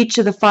that for each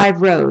of the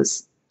 5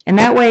 rows. And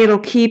that way it'll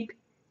keep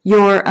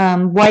your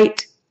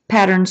white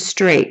pattern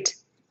straight.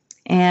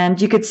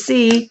 And you could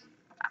see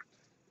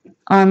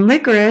on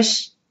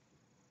Licorice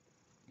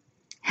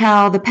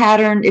how the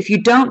pattern, if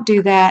you don't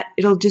do that,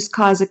 it'll just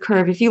cause a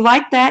curve. If you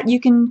like that, you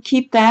can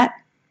keep that.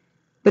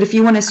 But if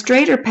you want a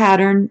straighter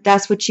pattern,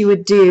 that's what you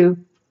would do,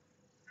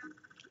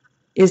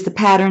 is the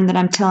pattern that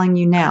I'm telling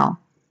you now.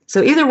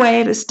 So either way,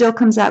 it still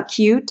comes out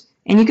cute,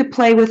 and you could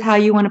play with how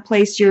you want to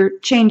place your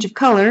change of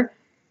color.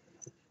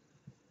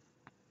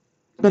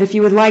 But if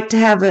you would like to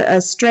have a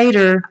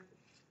straighter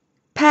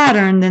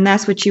pattern, then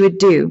that's what you would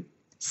do.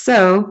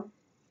 So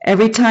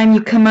every time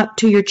you come up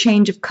to your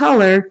change of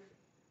color,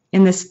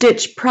 in the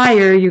stitch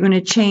prior, you're going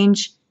to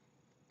change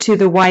to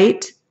the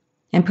white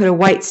and put a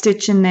white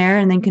stitch in there,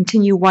 and then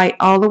continue white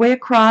all the way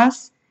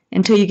across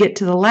until you get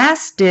to the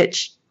last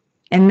stitch.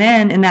 And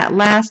then in that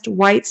last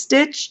white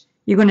stitch,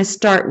 you're going to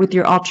start with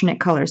your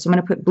alternate color. So I'm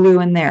going to put blue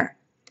in there.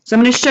 So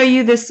I'm going to show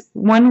you this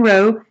 1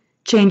 row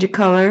change of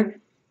color,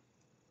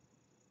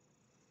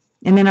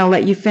 and then I'll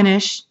let you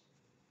finish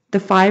the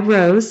 5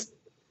 rows.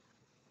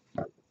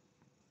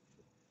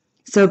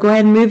 So go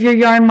ahead and move your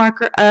yarn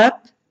marker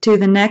up to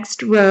the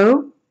next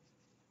row.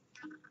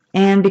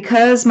 And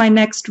because my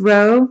next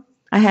row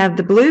I have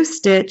the blue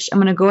stitch, I'm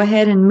going to go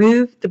ahead and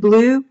move the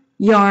blue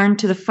yarn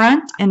to the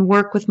front and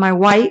work with my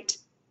white.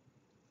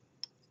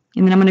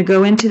 And then I'm going to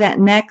go into that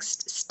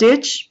next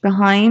stitch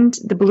behind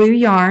the blue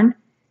yarn,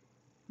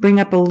 bring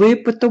up a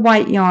loop with the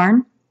white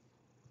yarn,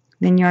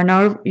 then yarn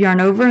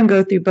over and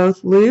go through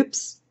both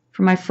loops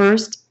for my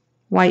first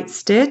white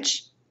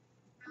stitch.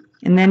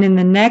 And then in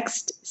the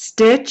next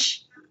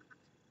stitch,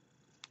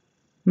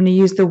 I'm going to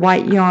use the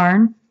white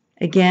yarn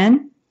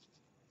again.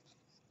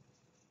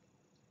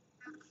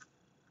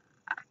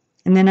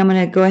 And then I'm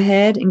going to go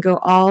ahead and go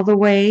all the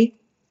way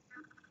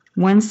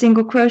 1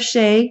 single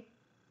crochet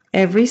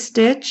every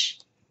stitch.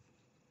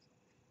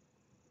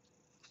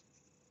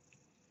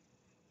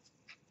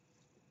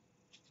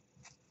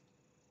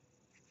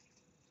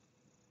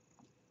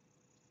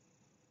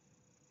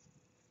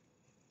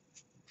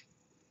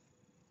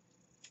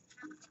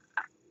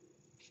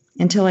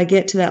 Until I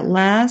get to that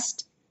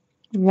last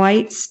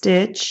white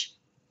stitch.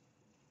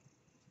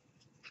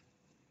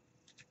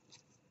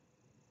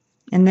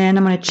 And then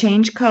I'm going to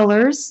change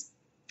colors.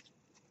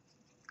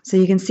 So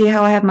you can see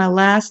how I have my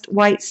last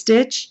white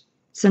stitch.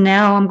 So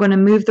now I'm going to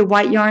move the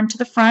white yarn to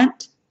the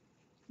front,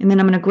 and then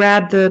I'm going to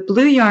grab the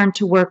blue yarn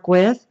to work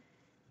with.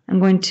 I'm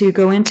going to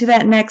go into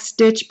that next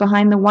stitch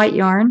behind the white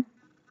yarn,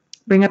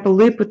 bring up a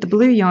loop with the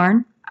blue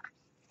yarn,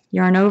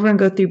 yarn over and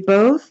go through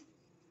both.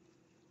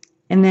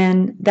 And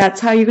then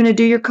that's how you're going to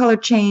do your color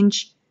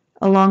change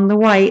along the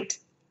white.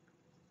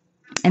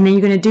 And then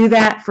you're going to do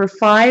that for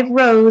 5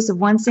 rows of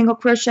 1 single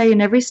crochet in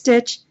every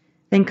stitch.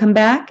 Then come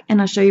back and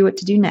I'll show you what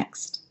to do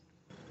next.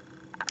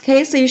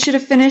 Okay, so you should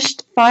have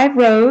finished 5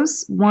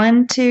 rows,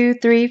 1, 2,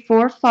 3,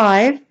 4,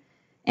 5.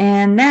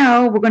 And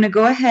now we're going to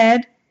go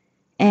ahead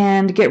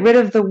and get rid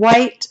of the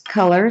white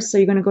color. So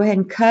you're going to go ahead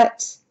and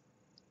cut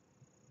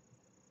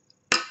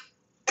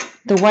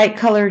the white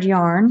colored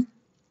yarn.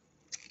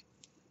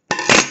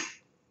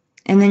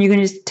 And then you're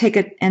going to just take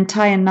it and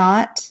tie a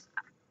knot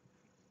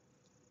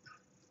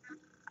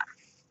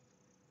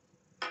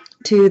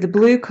to the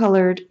blue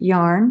colored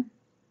yarn.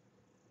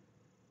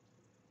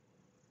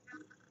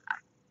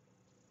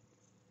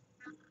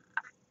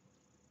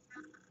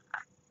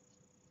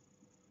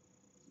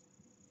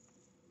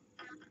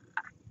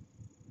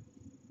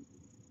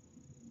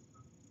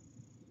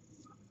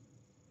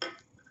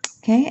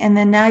 Okay, and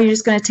then now you're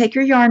just going to take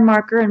your yarn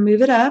marker and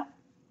move it up.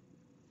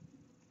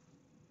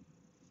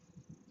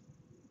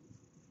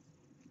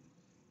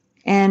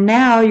 And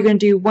now you're going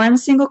to do 1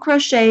 single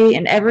crochet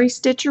in every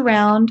stitch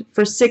around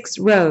for 6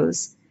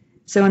 rows.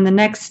 So in the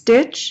next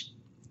stitch,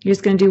 you're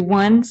just going to do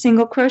 1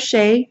 single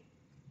crochet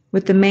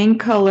with the main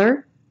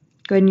color.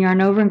 Go ahead and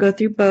yarn over and go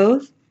through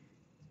both.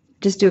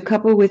 Just do a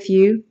couple with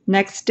you.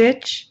 Next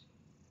stitch,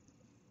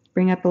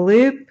 bring up a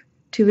loop,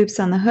 2 loops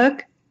on the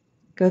hook,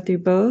 go through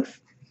both.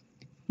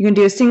 You're going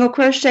to do a single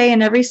crochet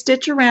in every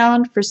stitch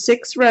around for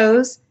 6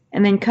 rows,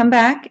 and then come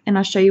back and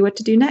I'll show you what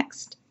to do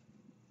next.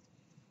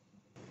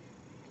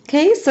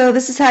 Okay, so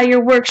this is how your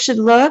work should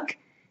look,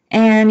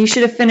 and you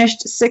should have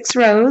finished 6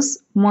 rows.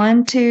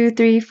 1, 2,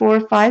 3,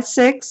 4, 5,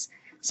 6.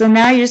 So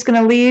now you're just going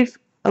to leave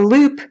a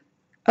loop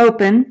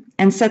open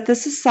and set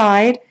this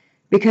aside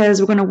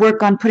because we're going to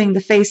work on putting the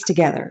face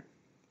together.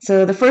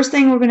 So the first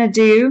thing we're going to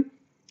do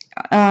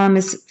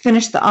is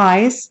finish the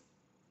eyes.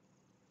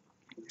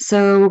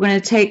 So we're going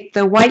to take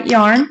the white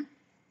yarn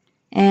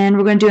and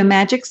we're going to do a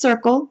magic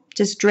circle.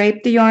 Just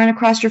drape the yarn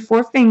across your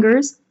 4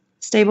 fingers,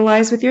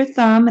 stabilize with your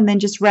thumb, and then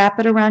just wrap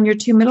it around your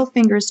 2 middle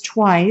fingers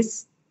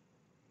twice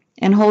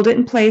and hold it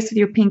in place with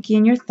your pinky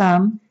and your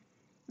thumb.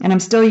 And I'm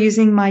still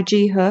using my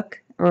G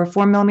hook or a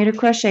 4mm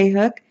crochet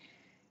hook.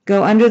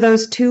 Go under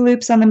those 2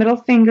 loops on the middle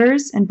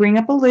fingers and bring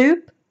up a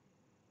loop.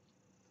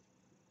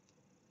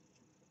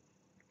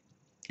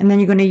 And then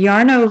you're going to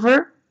yarn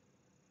over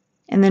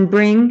and then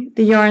bring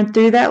the yarn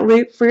through that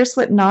loop for your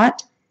slip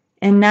knot.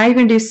 And now you're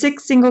going to do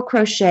 6 single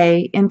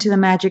crochet into the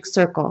magic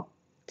circle.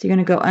 So you're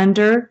going to go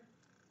under,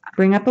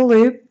 bring up a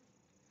loop,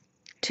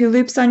 2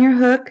 loops on your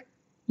hook,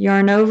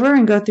 yarn over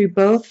and go through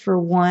both for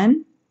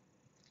 1,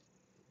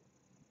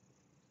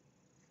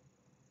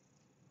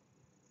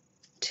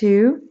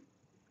 2,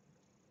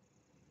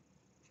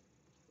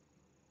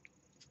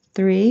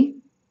 3,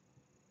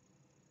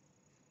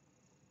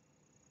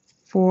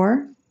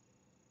 4,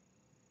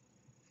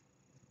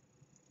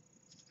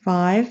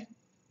 5,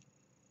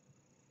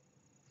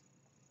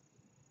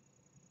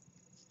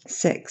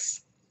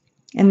 6.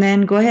 And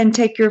then go ahead and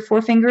take your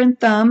 4-finger and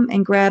thumb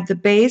and grab the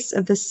base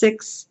of the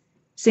 6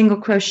 single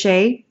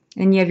crochet,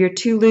 and you have your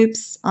 2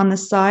 loops on the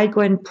side. Go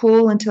ahead and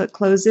pull until it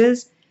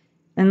closes.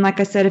 And like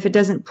I said, if it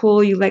doesn't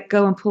pull, you let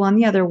go and pull on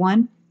the other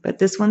one, but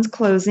this one's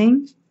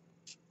closing.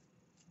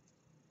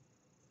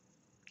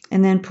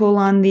 And then pull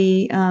on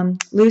the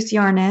loose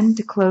yarn end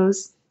to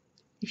close.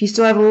 If you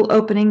still have a little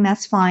opening,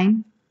 that's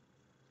fine.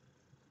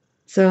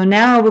 So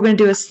now we're going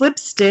to do a slip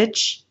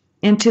stitch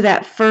into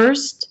that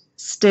first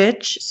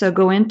stitch. So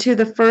go into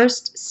the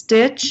first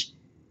stitch,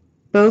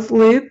 both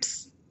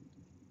loops,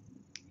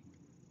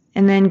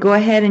 and then go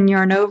ahead and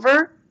yarn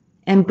over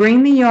and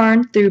bring the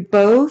yarn through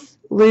both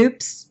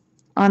loops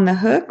on the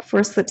hook for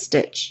a slip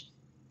stitch.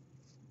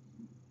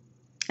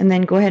 And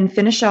then go ahead and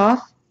finish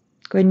off.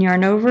 Go ahead and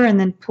yarn over and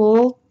then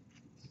pull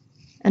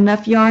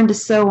enough yarn to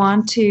sew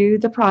onto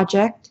the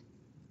project.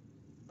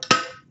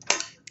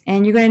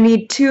 And you're going to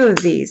need 2 of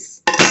these.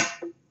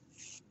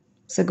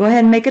 So go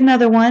ahead and make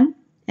another one,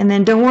 and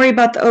then don't worry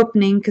about the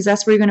opening because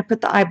that's where you're going to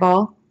put the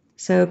eyeball.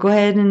 So go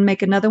ahead and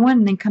make another one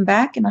and then come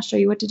back and I'll show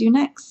you what to do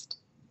next.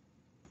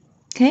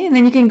 Okay, and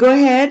then you can go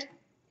ahead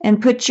and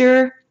put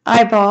your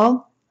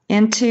eyeball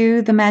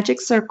into the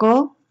magic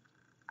circle,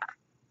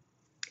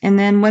 and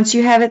then once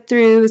you have it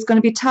through, it's going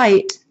to be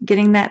tight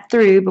getting that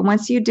through, but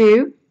once you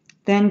do,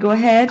 then go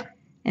ahead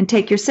and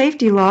take your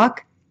safety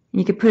lock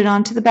and you can put it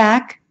onto the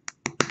back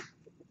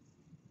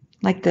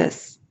like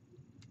this.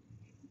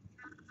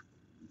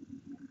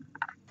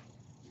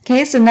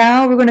 Okay, so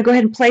now we're going to go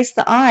ahead and place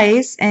the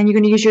eyes, and you're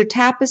going to use your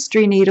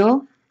tapestry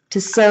needle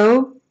to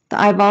sew the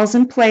eyeballs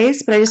in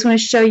place, but I just want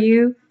to show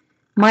you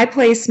my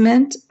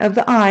placement of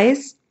the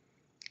eyes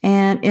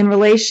and in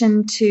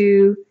relation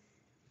to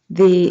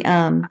the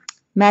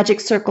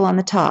magic circle on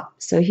the top.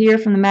 So here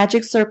from the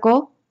magic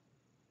circle,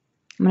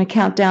 I'm going to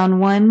count down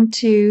 1,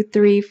 2,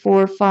 3,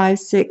 4, 5,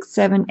 6,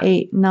 7,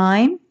 8,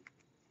 9.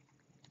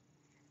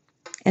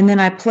 And then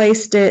I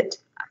placed it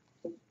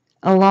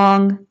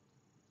along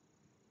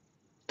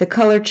the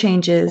color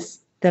changes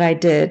that I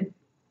did.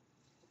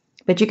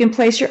 But you can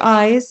place your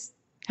eyes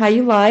how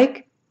you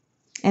like,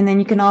 and then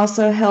you can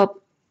also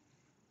help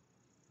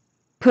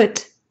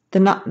put the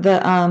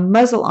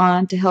muzzle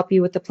on to help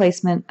you with the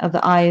placement of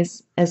the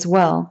eyes as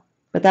well.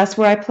 But that's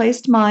where I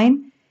placed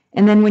mine.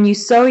 And then when you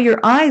sew your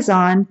eyes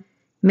on,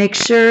 make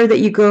sure that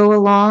you go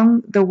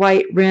along the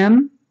white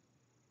rim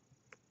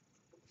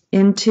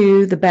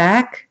into the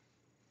back.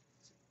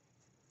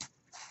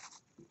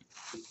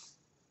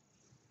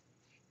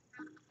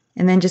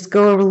 And then just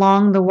go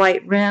along the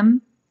white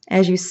rim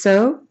as you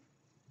sew.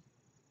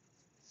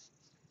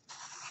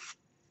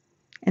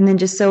 And then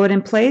just sew it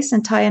in place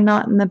and tie a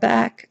knot in the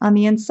back on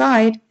the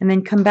inside, and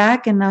then come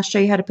back and I'll show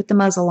you how to put the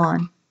muzzle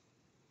on.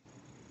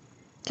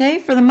 Okay,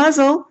 for the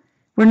muzzle,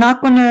 we're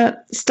not going to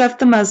stuff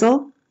the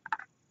muzzle.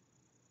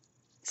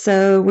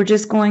 So we're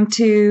just going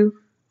to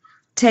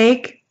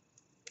take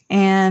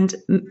and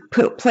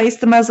place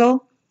the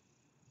muzzle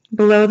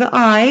below the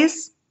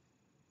eyes.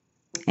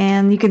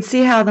 And you can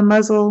see how the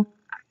muzzle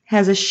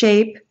has a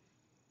shape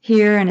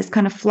here and it's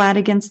kind of flat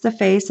against the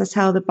face. That's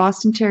how the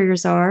Boston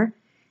Terriers are.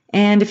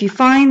 And if you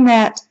find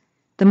that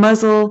the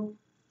muzzle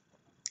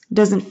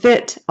doesn't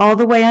fit all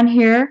the way on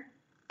here,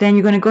 then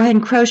you're going to go ahead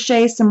and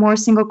crochet some more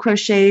single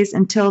crochets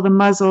until the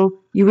muzzle,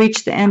 you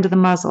reach the end of the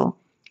muzzle.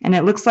 And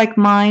it looks like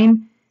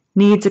mine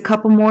needs a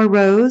couple more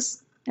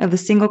rows of the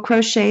single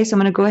crochet, so I'm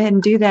going to go ahead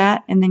and do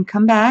that and then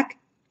come back,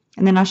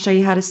 and then I'll show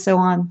you how to sew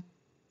on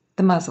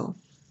the muzzle.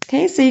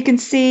 Okay, so you can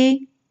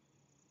see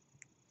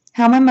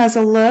how my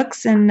muzzle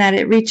looks and that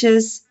it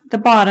reaches the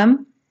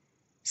bottom.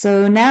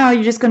 So now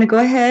you're just going to go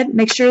ahead,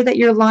 make sure that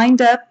you're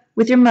lined up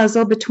with your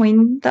muzzle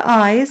between the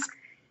eyes,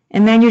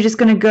 and then you're just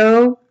going to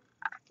go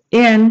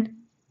in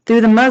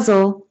through the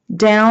muzzle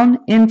down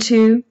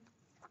into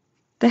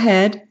the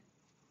head,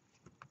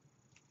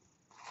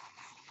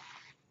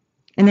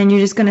 and then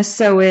you're just going to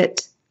sew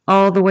it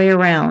all the way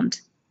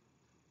around.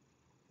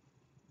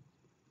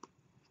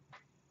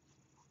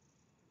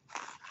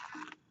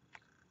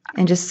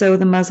 And just sew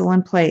the muzzle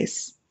in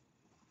place.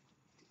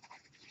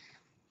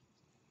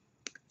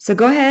 So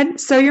go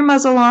ahead, sew your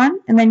muzzle on,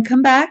 and then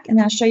come back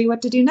and I'll show you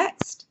what to do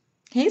next.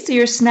 Okay, so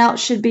your snout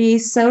should be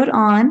sewed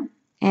on,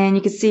 and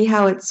you can see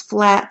how it's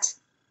flat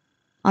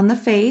on the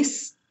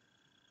face.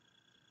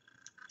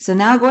 So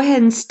now go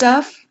ahead and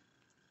stuff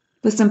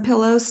with some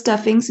pillow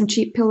stuffing, some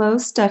cheap pillow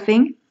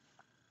stuffing.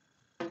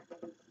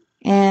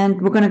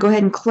 And we're going to go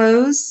ahead and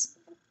close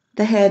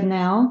the head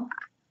now.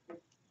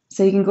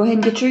 So you can go ahead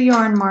and get your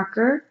yarn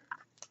marker.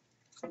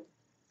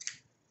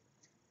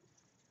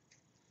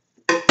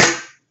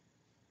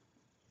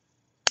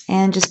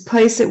 And just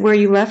place it where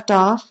you left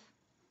off.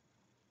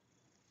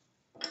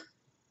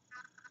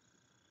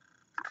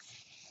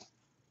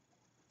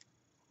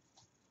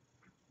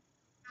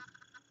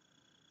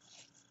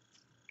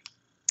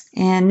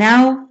 And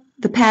now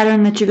the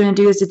pattern that you're going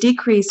to do is a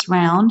decrease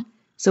round.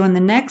 So in the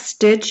next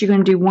stitch, you're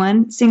going to do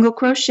one single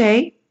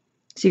crochet.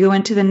 So you go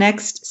into the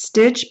next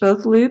stitch,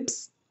 both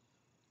loops,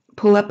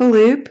 pull up a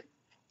loop,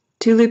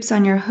 2 loops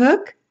on your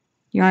hook,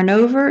 yarn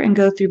over and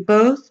go through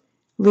both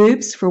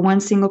loops for one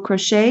single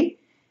crochet.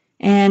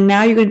 And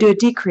now you're going to do a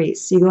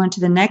decrease. So you go into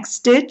the next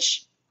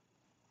stitch,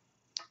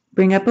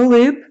 bring up a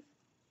loop,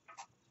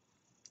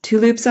 2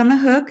 loops on the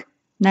hook.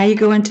 Now you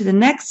go into the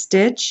next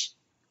stitch,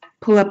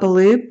 pull up a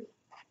loop,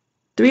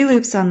 3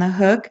 loops on the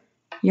hook,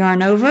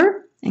 yarn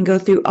over, and go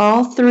through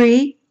all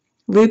 3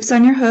 loops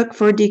on your hook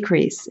for a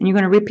decrease. And you're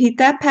going to repeat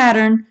that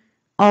pattern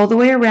all the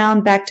way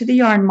around back to the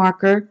yarn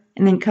marker,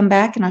 and then come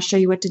back and I'll show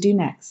you what to do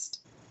next.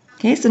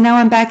 Okay, so now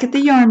I'm back at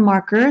the yarn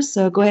marker,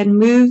 so go ahead and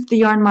move the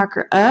yarn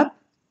marker up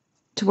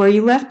to where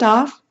you left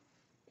off,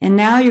 and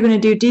now you're going to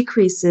do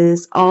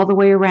decreases all the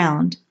way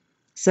around.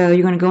 So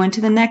you're going to go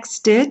into the next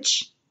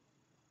stitch,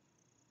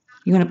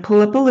 you're going to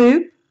pull up a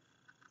loop,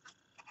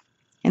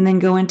 and then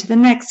go into the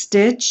next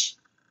stitch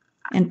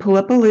and pull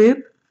up a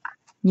loop.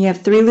 You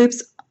have 3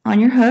 loops on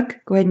your hook.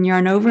 Go ahead and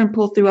yarn over and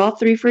pull through all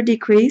 3 for a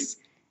decrease,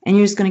 and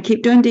you're just going to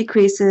keep doing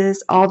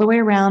decreases all the way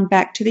around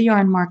back to the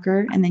yarn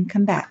marker and then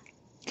come back.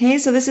 Okay,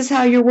 so this is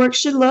how your work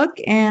should look,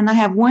 and I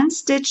have 1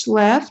 stitch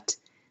left.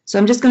 So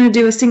I'm just going to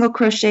do a single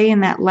crochet in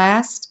that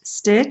last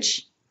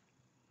stitch.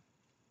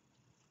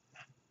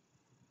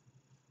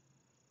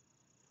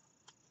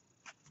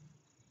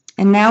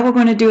 And now we're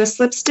going to do a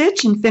slip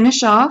stitch and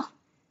finish off.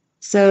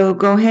 So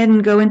go ahead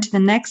and go into the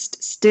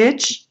next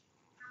stitch,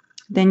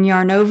 then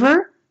yarn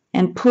over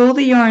and pull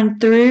the yarn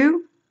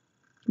through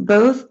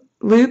both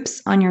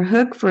loops on your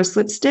hook for a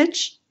slip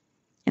stitch.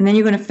 And then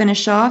you're going to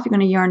finish off. You're going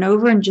to yarn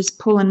over and just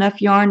pull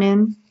enough yarn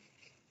in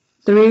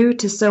through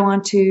to sew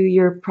onto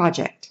your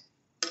project.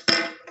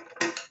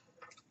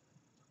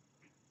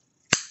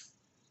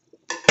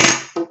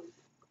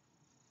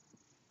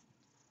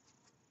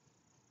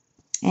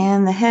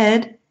 And the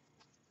head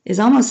is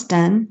almost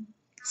done.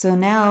 So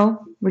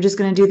now we're just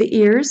going to do the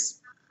ears.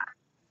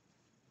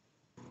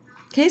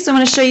 Okay, so I'm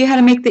going to show you how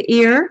to make the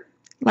ear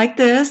like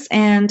this,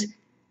 and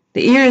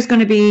the ear is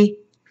going to be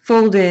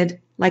folded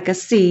like a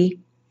C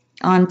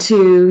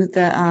onto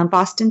the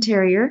Boston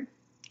Terrier.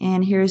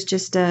 And here's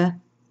just a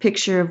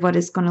picture of what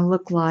it's going to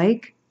look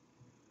like.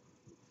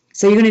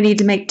 So you're going to need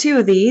to make 2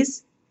 of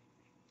these.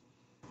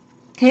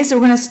 Okay, so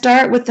we're going to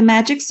start with the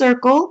magic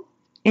circle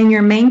in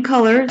your main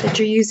color that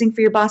you're using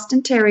for your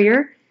Boston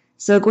Terrier.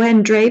 So go ahead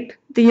and drape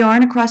the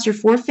yarn across your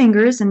 4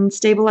 fingers and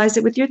stabilize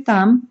it with your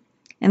thumb,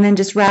 and then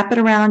just wrap it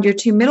around your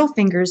 2 middle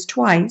fingers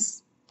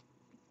twice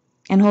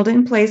and hold it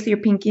in place with your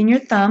pinky and your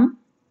thumb.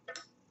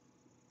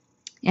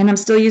 And I'm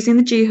still using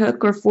the G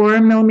hook or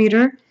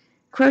 4mm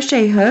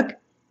crochet hook,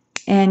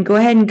 and go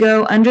ahead and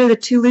go under the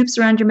 2 loops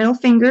around your middle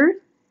finger,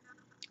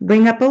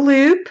 bring up a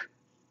loop,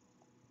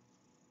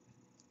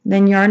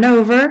 then yarn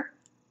over,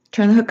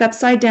 turn the hook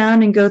upside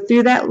down and go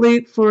through that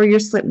loop for your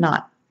slip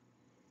knot.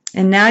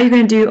 And now you're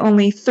going to do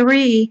only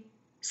 3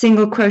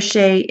 single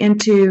crochet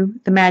into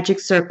the magic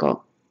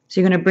circle.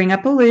 So you're going to bring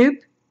up a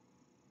loop.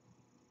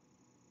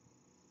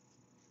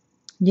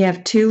 You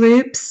have 2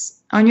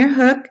 loops on your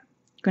hook.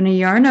 You're going to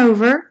yarn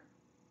over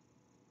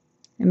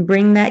and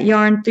bring that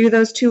yarn through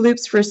those 2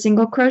 loops for a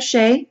single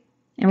crochet.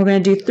 And we're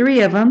going to do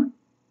 3 of them.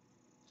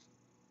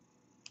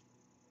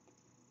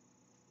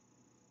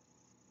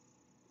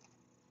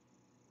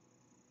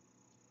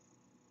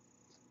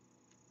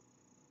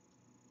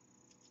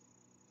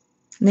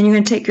 And then you're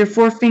going to take your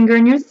 4-finger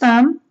and your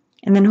thumb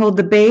and then hold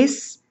the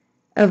base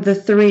of the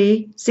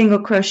 3 single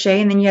crochet,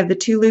 and then you have the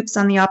 2 loops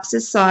on the opposite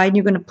side.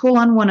 You're going to pull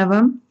on one of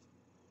them,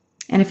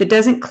 and if it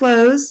doesn't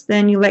close,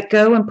 then you let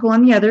go and pull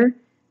on the other,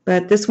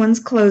 but this one's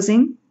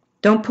closing.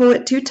 Don't pull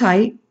it too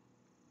tight.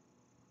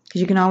 because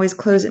you can always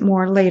close it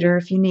more later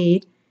if you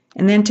need.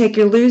 And then take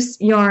your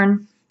loose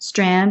yarn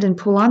strand and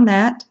pull on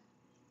that.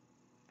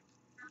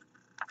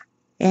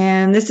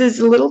 And this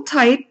is a little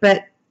tight,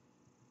 but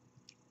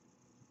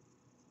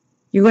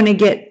you're going to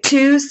get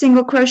 2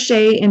 single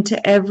crochet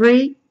into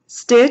every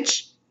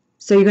stitch.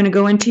 So you're going to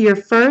go into your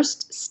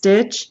first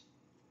stitch,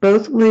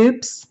 both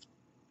loops.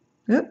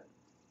 Oop.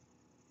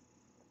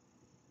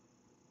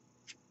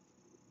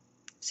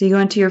 So you go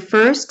into your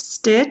first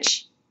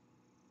stitch,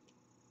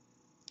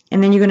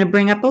 and then you're going to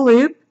bring up a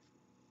loop,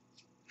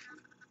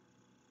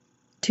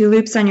 2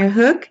 loops on your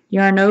hook,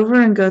 yarn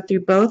over and go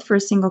through both for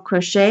a single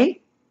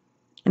crochet,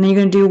 and then you're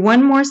going to do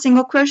 1 more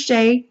single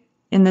crochet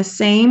in the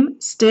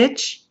same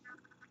stitch.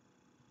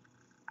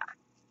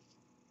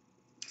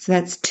 So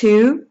that's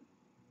 2,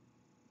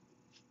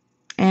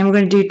 and we're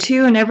going to do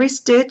 2 in every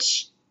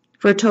stitch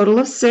for a total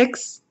of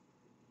 6.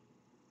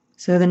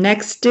 So the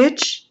next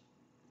stitch,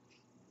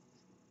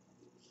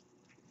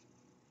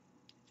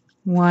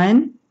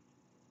 1,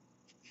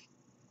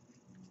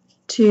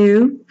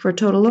 2 for a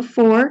total of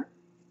 4,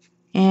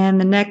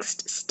 and the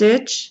next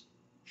stitch,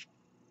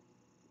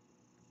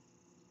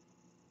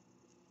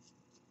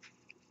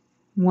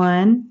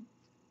 1,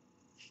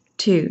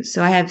 2.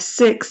 So I have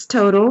 6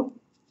 total,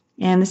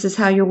 and this is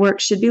how your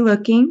work should be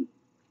looking.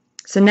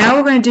 So now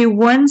we're going to do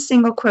 1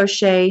 single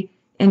crochet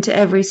into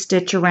every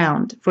stitch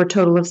around for a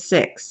total of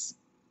 6.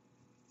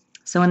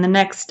 So in the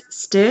next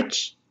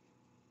stitch,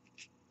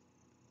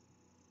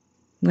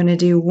 I'm going to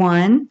do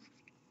 1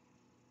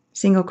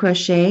 single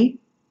crochet,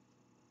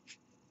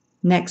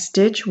 next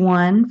stitch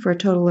 1 for a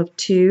total of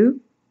 2,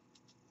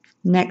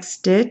 next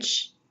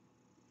stitch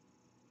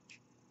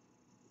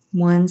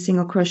 1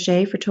 single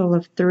crochet for a total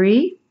of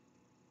 3,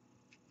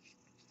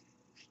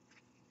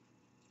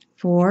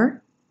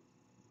 4,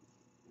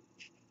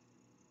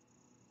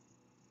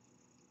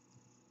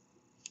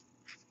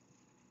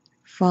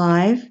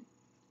 5,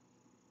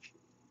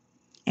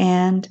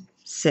 and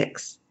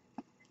 6.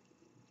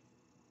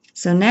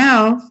 So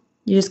now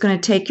you're just going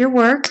to take your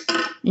work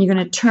and you're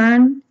going to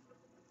turn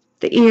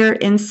the ear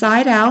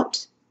inside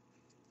out,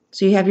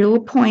 so you have your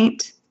little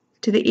point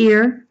to the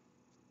ear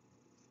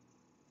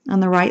on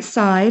the right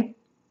side.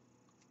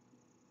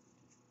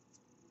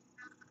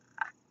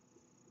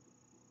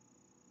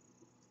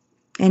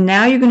 And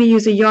now you're going to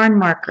use a yarn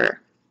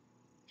marker.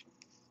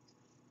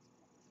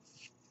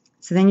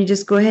 So then you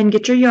just go ahead and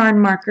get your yarn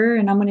marker,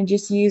 and I'm going to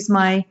just use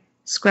my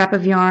scrap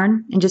of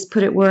yarn and just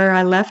put it where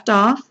I left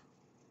off.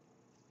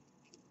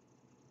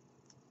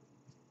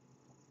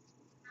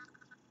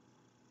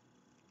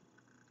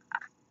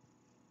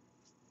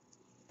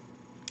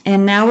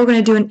 And now we're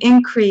going to do an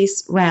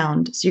increase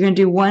round. So you're going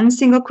to do 1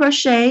 single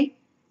crochet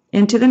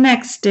into the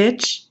next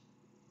stitch,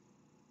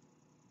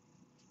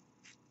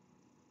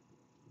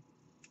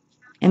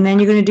 and then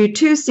you're going to do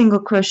 2 single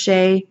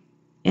crochet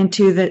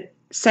into the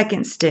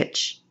second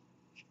stitch.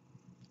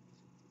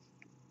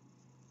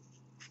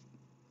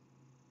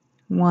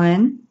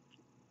 1,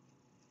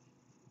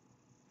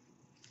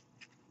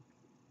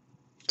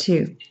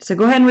 2. So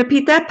go ahead and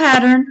repeat that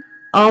pattern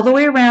all the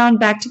way around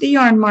back to the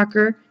yarn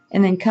marker,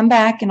 and then come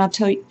back and I'll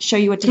show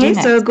you what to do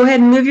next. So go ahead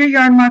and move your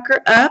yarn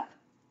marker up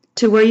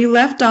to where you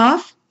left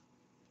off,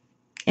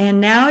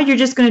 and now you're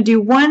just going to do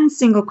 1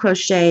 single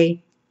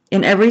crochet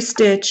in every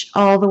stitch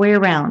all the way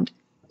around.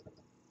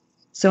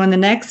 So in the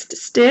next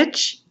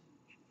stitch,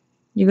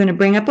 you're going to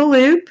bring up a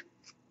loop,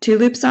 2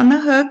 loops on the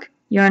hook,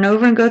 yarn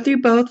over and go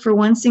through both for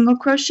 1 single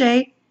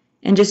crochet,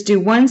 and just do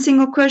 1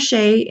 single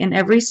crochet in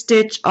every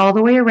stitch all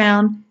the way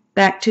around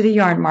back to the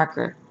yarn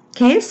marker.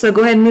 Okay, so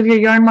go ahead and move your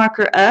yarn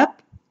marker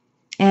up,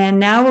 and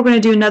now we're going to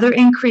do another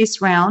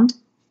increase round.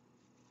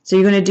 So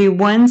you're going to do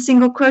 1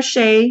 single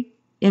crochet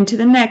into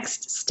the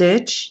next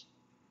stitch,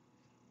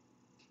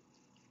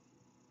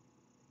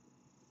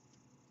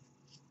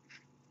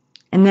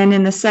 and then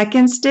in the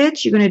second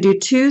stitch you're going to do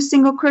 2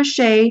 single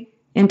crochet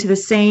into the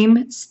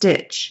same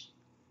stitch,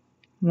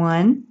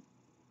 1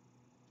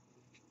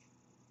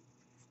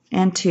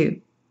 and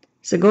 2.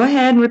 So go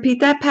ahead and repeat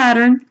that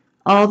pattern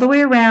all the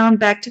way around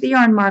back to the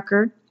yarn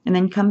marker, and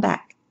then come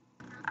back.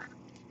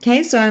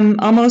 Okay, so I'm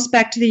almost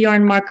back to the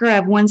yarn marker. I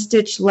have 1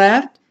 stitch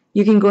left.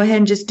 You can go ahead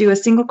and just do a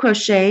single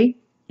crochet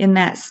in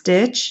that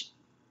stitch.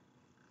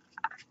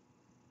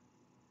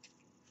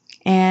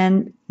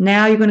 And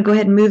now you're going to go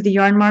ahead and move the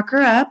yarn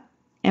marker up,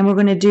 and we're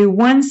going to do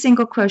 1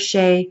 single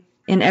crochet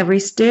in every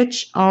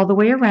stitch all the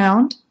way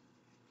around.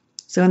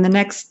 So in the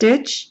next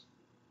stitch,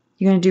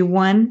 you're going to do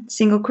 1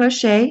 single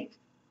crochet,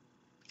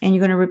 and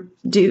you're going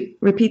to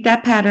repeat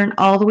that pattern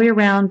all the way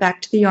around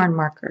back to the yarn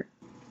marker.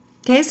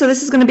 Okay, so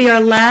this is going to be our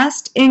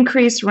last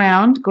increase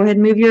round. Go ahead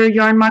and move your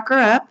yarn marker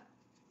up.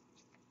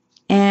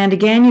 And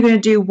again, you're going to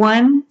do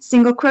 1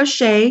 single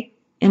crochet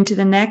into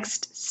the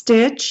next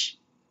stitch.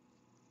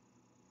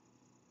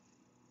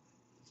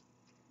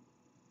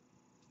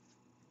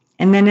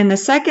 And then in the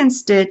second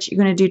stitch,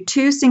 you're going to do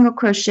 2 single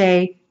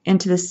crochet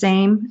into the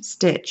same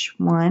stitch,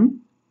 1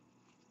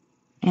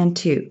 and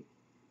 2.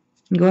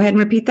 And go ahead and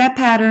repeat that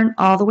pattern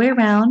all the way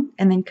around,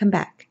 and then come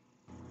back.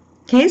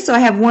 Okay, so I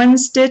have one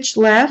stitch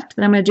left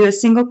that I'm going to do a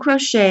single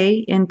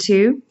crochet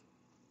into.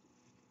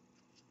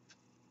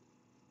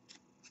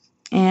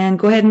 And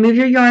go ahead and move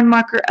your yarn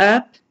marker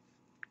up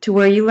to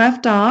where you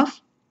left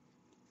off.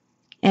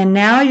 And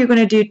now you're going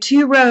to do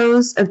 2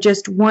 rows of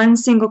just one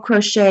single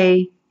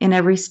crochet in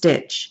every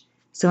stitch.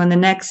 So in the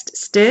next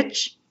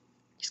stitch,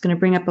 just going to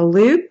bring up a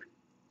loop,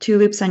 2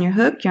 loops on your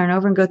hook, yarn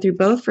over and go through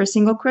both for a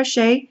single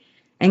crochet.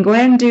 And go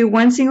ahead and do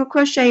 1 single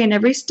crochet in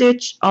every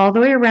stitch all the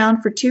way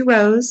around for 2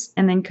 rows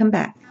and then come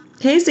back.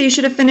 Okay, so you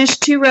should have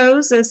finished 2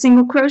 rows of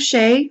single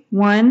crochet,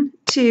 1,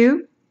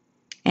 2,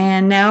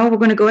 and now we're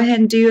going to go ahead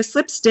and do a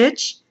slip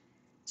stitch.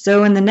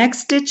 So in the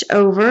next stitch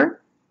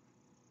over,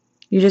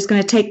 you're just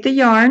going to take the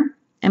yarn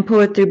and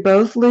pull it through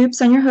both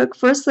loops on your hook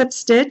for a slip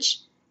stitch.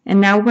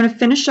 And now we're going to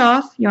finish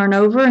off, yarn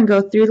over and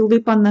go through the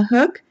loop on the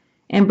hook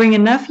and bring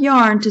enough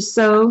yarn to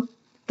sew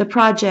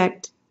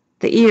the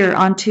ear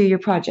onto your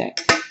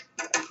project.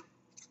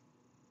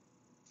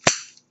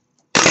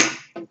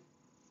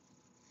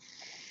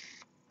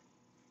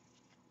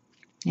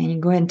 And you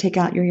can go ahead and take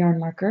out your yarn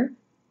marker.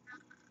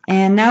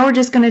 And now we're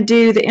just going to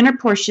do the inner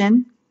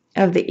portion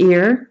of the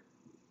ear.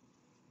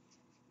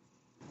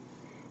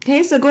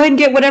 Okay, so go ahead and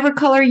get whatever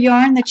color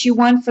yarn that you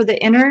want for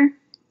the inner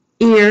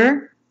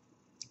ear.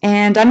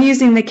 And I'm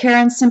using the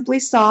Caron Simply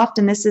Soft,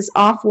 and this is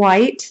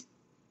off-white.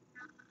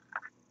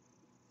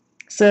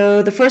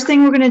 So the first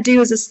thing we're going to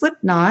do is a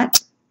slip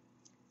knot.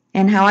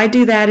 And how I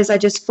do that is I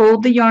just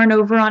fold the yarn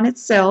over on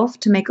itself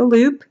to make a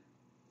loop.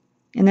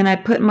 And then I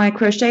put my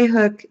crochet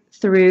hook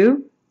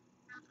through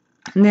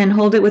and then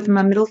hold it with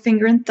my middle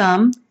finger and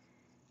thumb.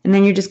 And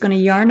then you're just going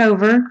to yarn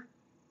over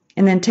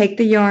and then take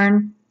the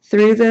yarn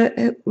through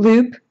the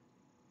loop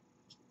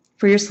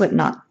for your slip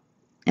knot.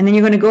 And then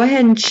you're going to go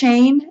ahead and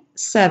chain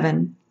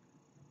 7.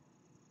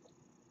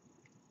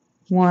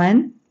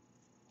 1,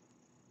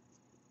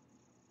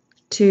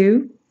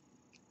 2,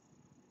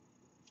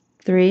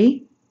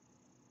 3,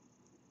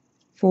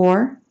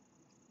 4,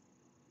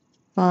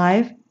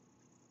 5,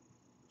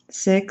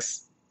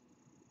 6,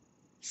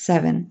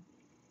 7.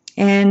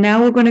 And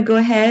now we're going to go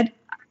ahead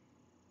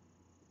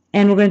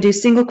and we're going to do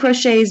single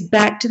crochets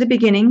back to the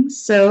beginning.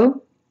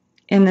 So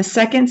in the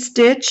second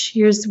stitch,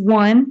 here's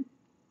 1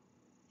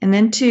 and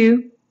then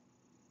 2.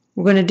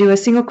 We're going to do a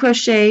single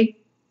crochet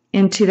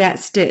into that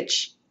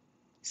stitch.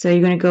 So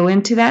you're going to go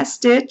into that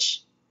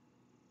stitch.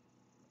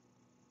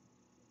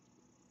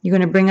 You're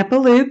going to bring up a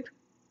loop,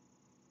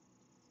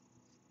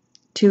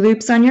 2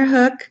 loops on your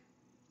hook,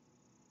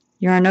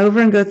 yarn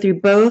over and go through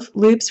both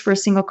loops for a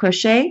single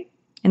crochet,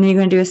 and then you're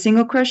going to do a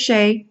single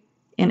crochet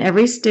in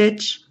every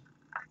stitch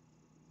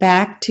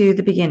back to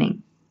the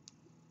beginning.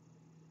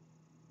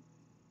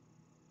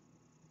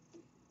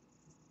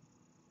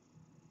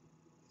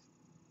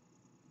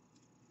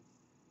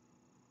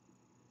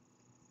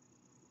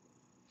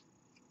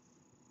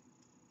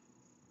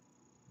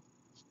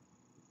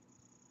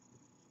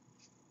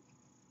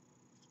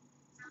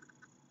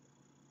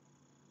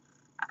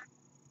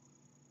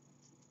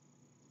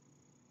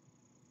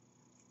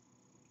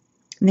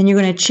 And then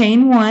you're going to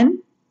chain 1,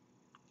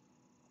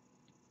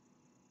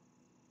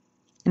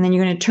 and then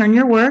you're going to turn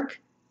your work,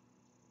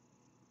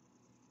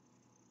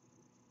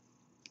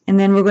 and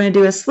then we're going to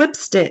do a slip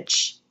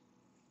stitch.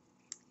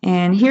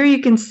 And here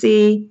you can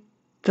see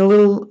the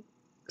little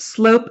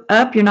slope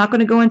up. You're not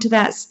going to go into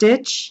that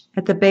stitch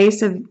at the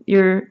base of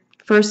your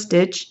first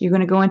stitch. You're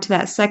going to go into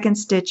that second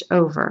stitch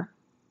over.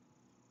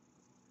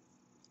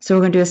 So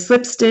we're going to do a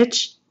slip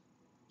stitch.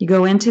 You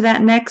go into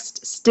that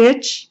next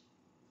stitch,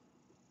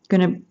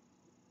 going to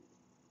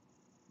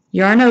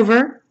yarn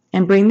over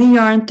and bring the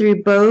yarn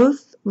through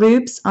both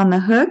loops on the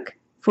hook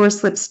for a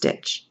slip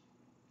stitch.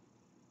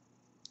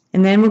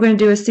 And then we're going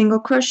to do a single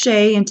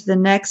crochet into the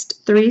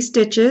next 3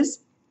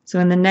 stitches.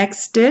 So in the next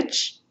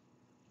stitch,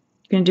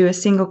 you're going to do a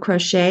single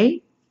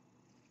crochet.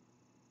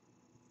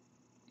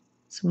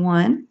 It's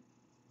 1.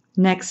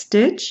 Next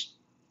stitch,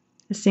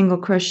 a single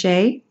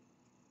crochet.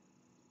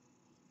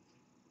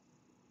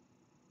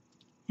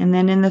 And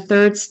then in the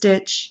 3rd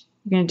stitch,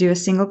 you're going to do a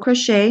single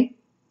crochet.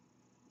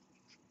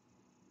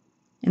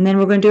 And then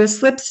we're going to do a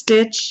slip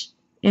stitch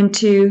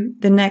into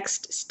the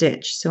next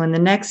stitch. So in the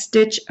next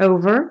stitch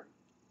over,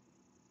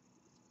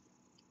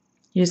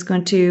 you're just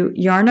going to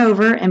yarn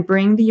over and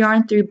bring the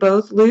yarn through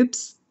both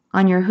loops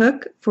on your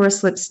hook for a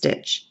slip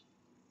stitch.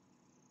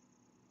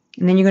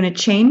 And then you're going to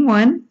chain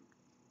 1,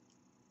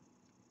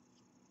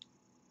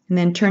 and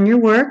then turn your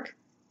work.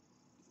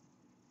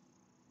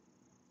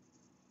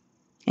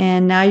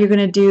 And now you're going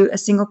to do a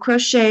single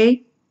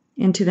crochet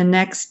into the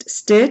next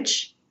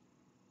stitch.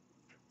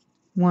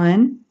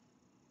 1,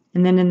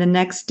 and then in the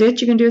next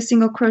stitch you're going to do a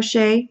single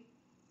crochet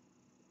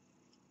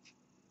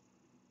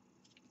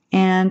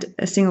and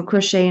a single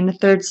crochet in the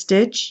 3rd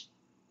stitch,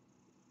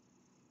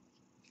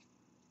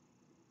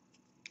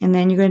 and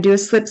then you're going to do a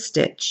slip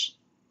stitch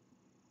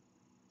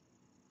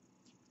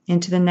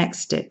into the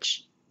next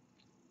stitch,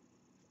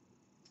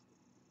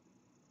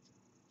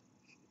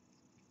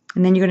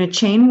 and then you're going to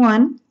chain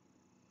 1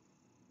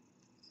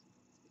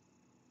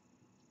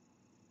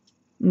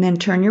 and then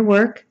turn your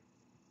work.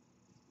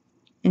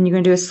 and you're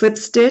going to do a slip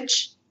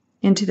stitch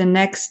into the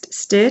next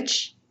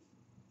stitch,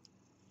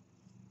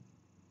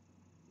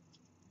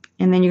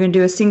 and then you're going to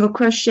do a single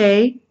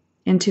crochet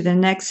into the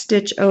next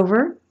stitch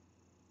over,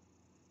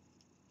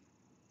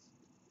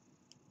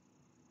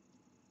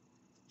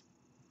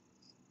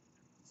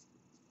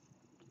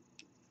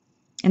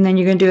 and then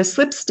you're going to do a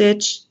slip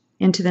stitch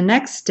into the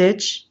next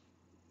stitch,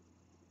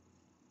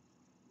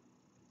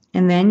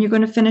 and then you're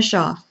going to finish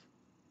off.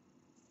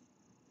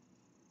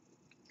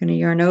 You're going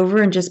to yarn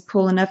over and just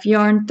pull enough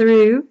yarn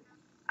through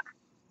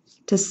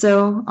to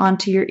sew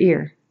onto your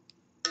ear.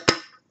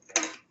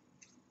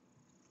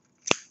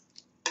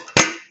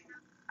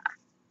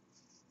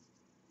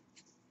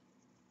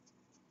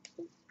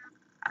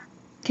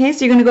 Okay,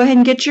 so you're going to go ahead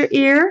and get your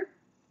ear,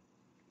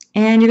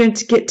 and you're going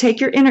to take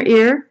your inner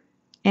ear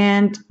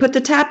and put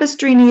the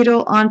tapestry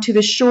needle onto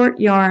the short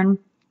yarn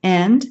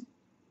end,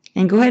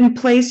 and go ahead and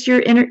place your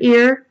inner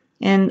ear,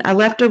 and I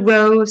left a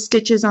row of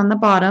stitches on the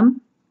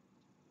bottom,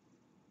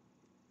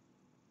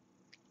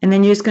 and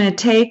then you're just going to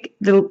take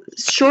the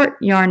short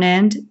yarn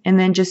end and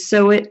then just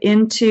sew it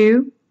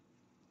into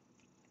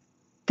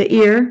the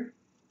ear.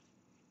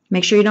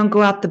 Make sure you don't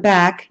go out the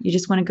back, you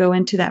just want to go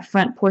into that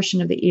front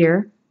portion of the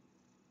ear.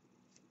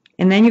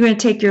 And then you're going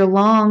to take your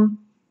long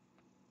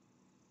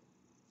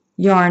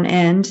yarn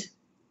end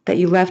that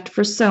you left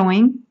for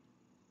sewing,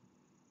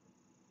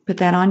 put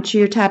that onto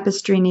your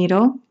tapestry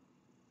needle,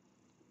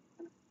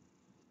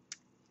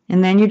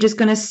 and then you're just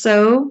going to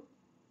sew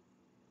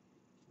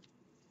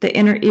the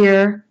inner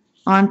ear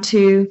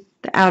onto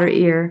the outer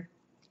ear,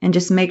 and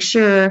just make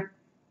sure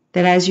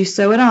that as you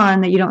sew it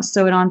on that you don't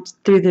sew it on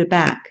through the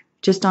back,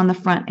 just on the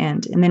front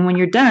end. And then when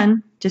you're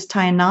done, just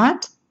tie a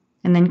knot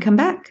and then come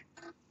back.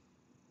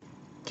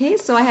 Okay,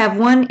 so I have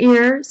one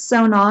ear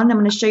sewn on. I'm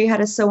going to show you how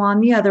to sew on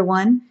the other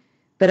one,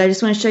 but I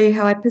just want to show you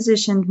how I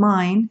positioned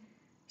mine.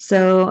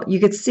 So you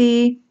could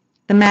see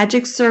the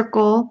magic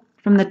circle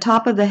from the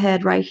top of the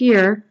head right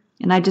here,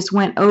 and I just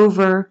went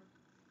over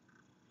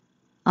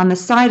on the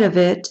side of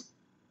it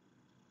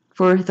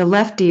for the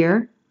left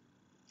ear,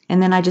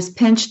 and then I just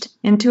pinched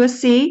into a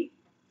C,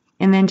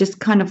 and then just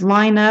kind of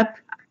line up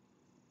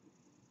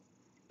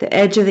the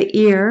edge of the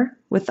ear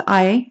with the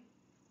eye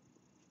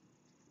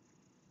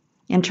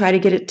and try to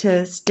get it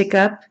to stick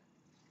up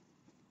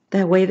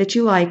the way that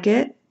you like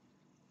it.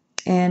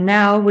 And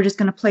now we're just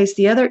going to place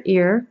the other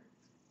ear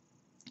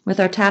with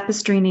our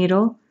tapestry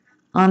needle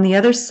on the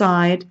other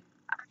side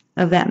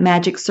of that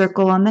magic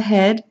circle on the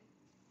head,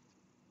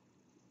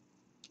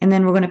 and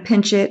then we're going to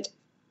pinch it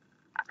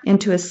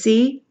into a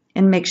C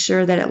and make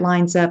sure that it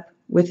lines up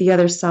with the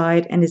other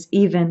side and is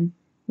even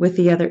with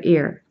the other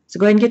ear. So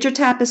go ahead and get your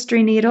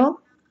tapestry needle,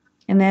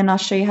 and then I'll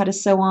show you how to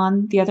sew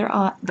on the other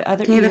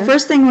okay, ear. The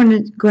first thing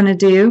we're going to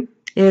do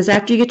is,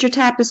 after you get your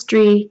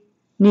tapestry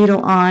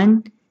needle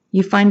on,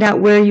 you find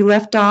out where you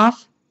left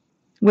off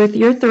with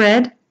your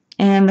thread,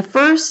 and the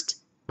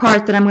first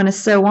part that I'm going to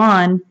sew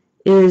on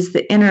is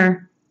the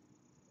inner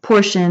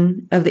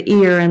portion of the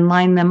ear and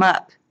line them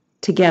up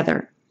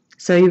together.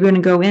 So you're going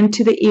to go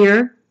into the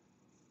ear,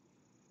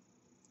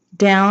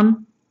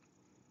 down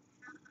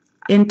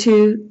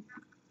into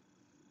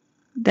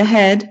the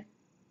head,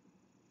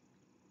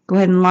 go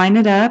ahead and line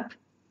it up,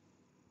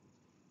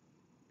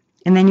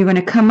 and then you're going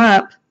to come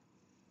up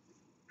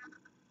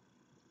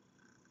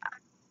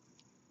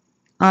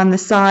on the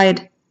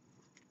side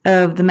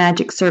of the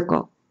magic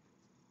circle,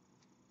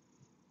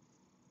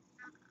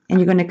 and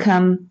you're going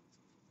to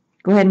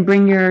go ahead and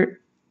bring your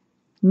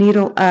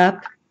needle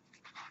up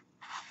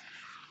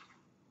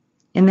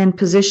and then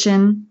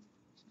position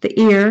the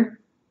ear,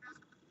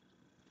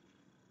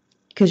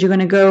 because you're going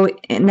to go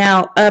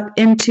now up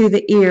into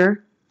the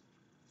ear,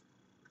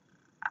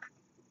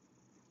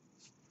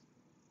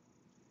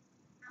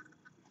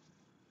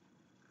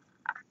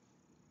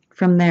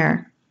 from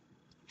there.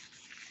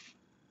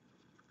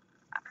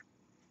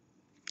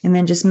 And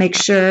then just make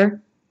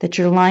sure that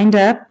you're lined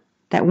up,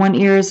 that one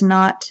ear is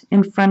not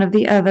in front of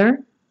the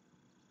other.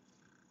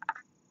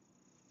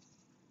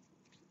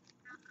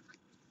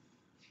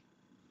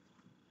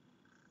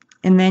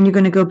 And then you're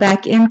going to go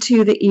back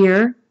into the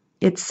ear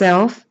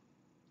itself,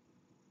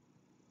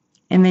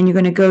 and then you're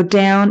going to go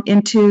down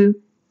into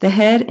the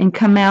head and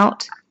come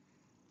out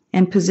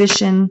and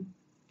position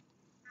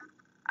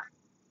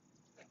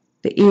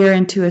the ear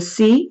into a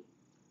C.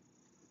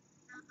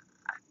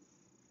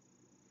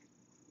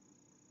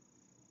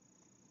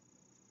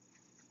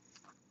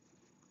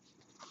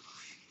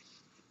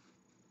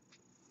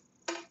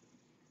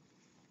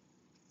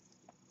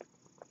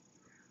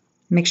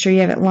 Make sure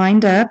you have it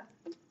lined up,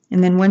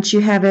 and then once you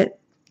have it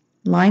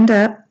lined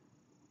up,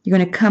 you're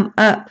going to come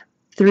up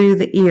through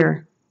the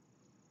ear.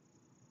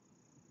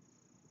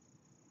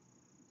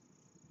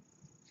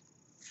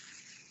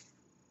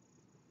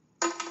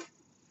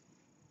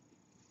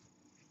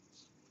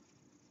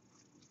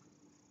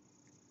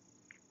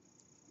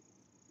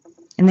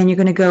 And then you're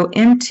going to go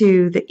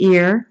into the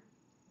ear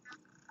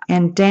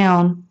and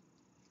down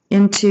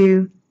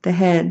into the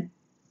head.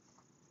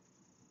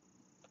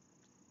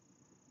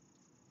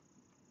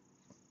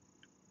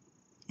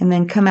 and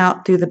then come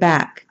out through the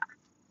back.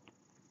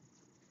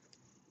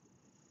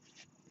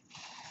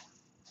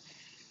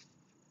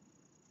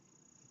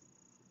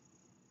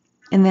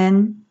 And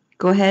then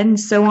go ahead and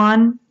sew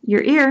on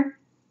your ear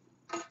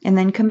and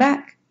then come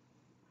back.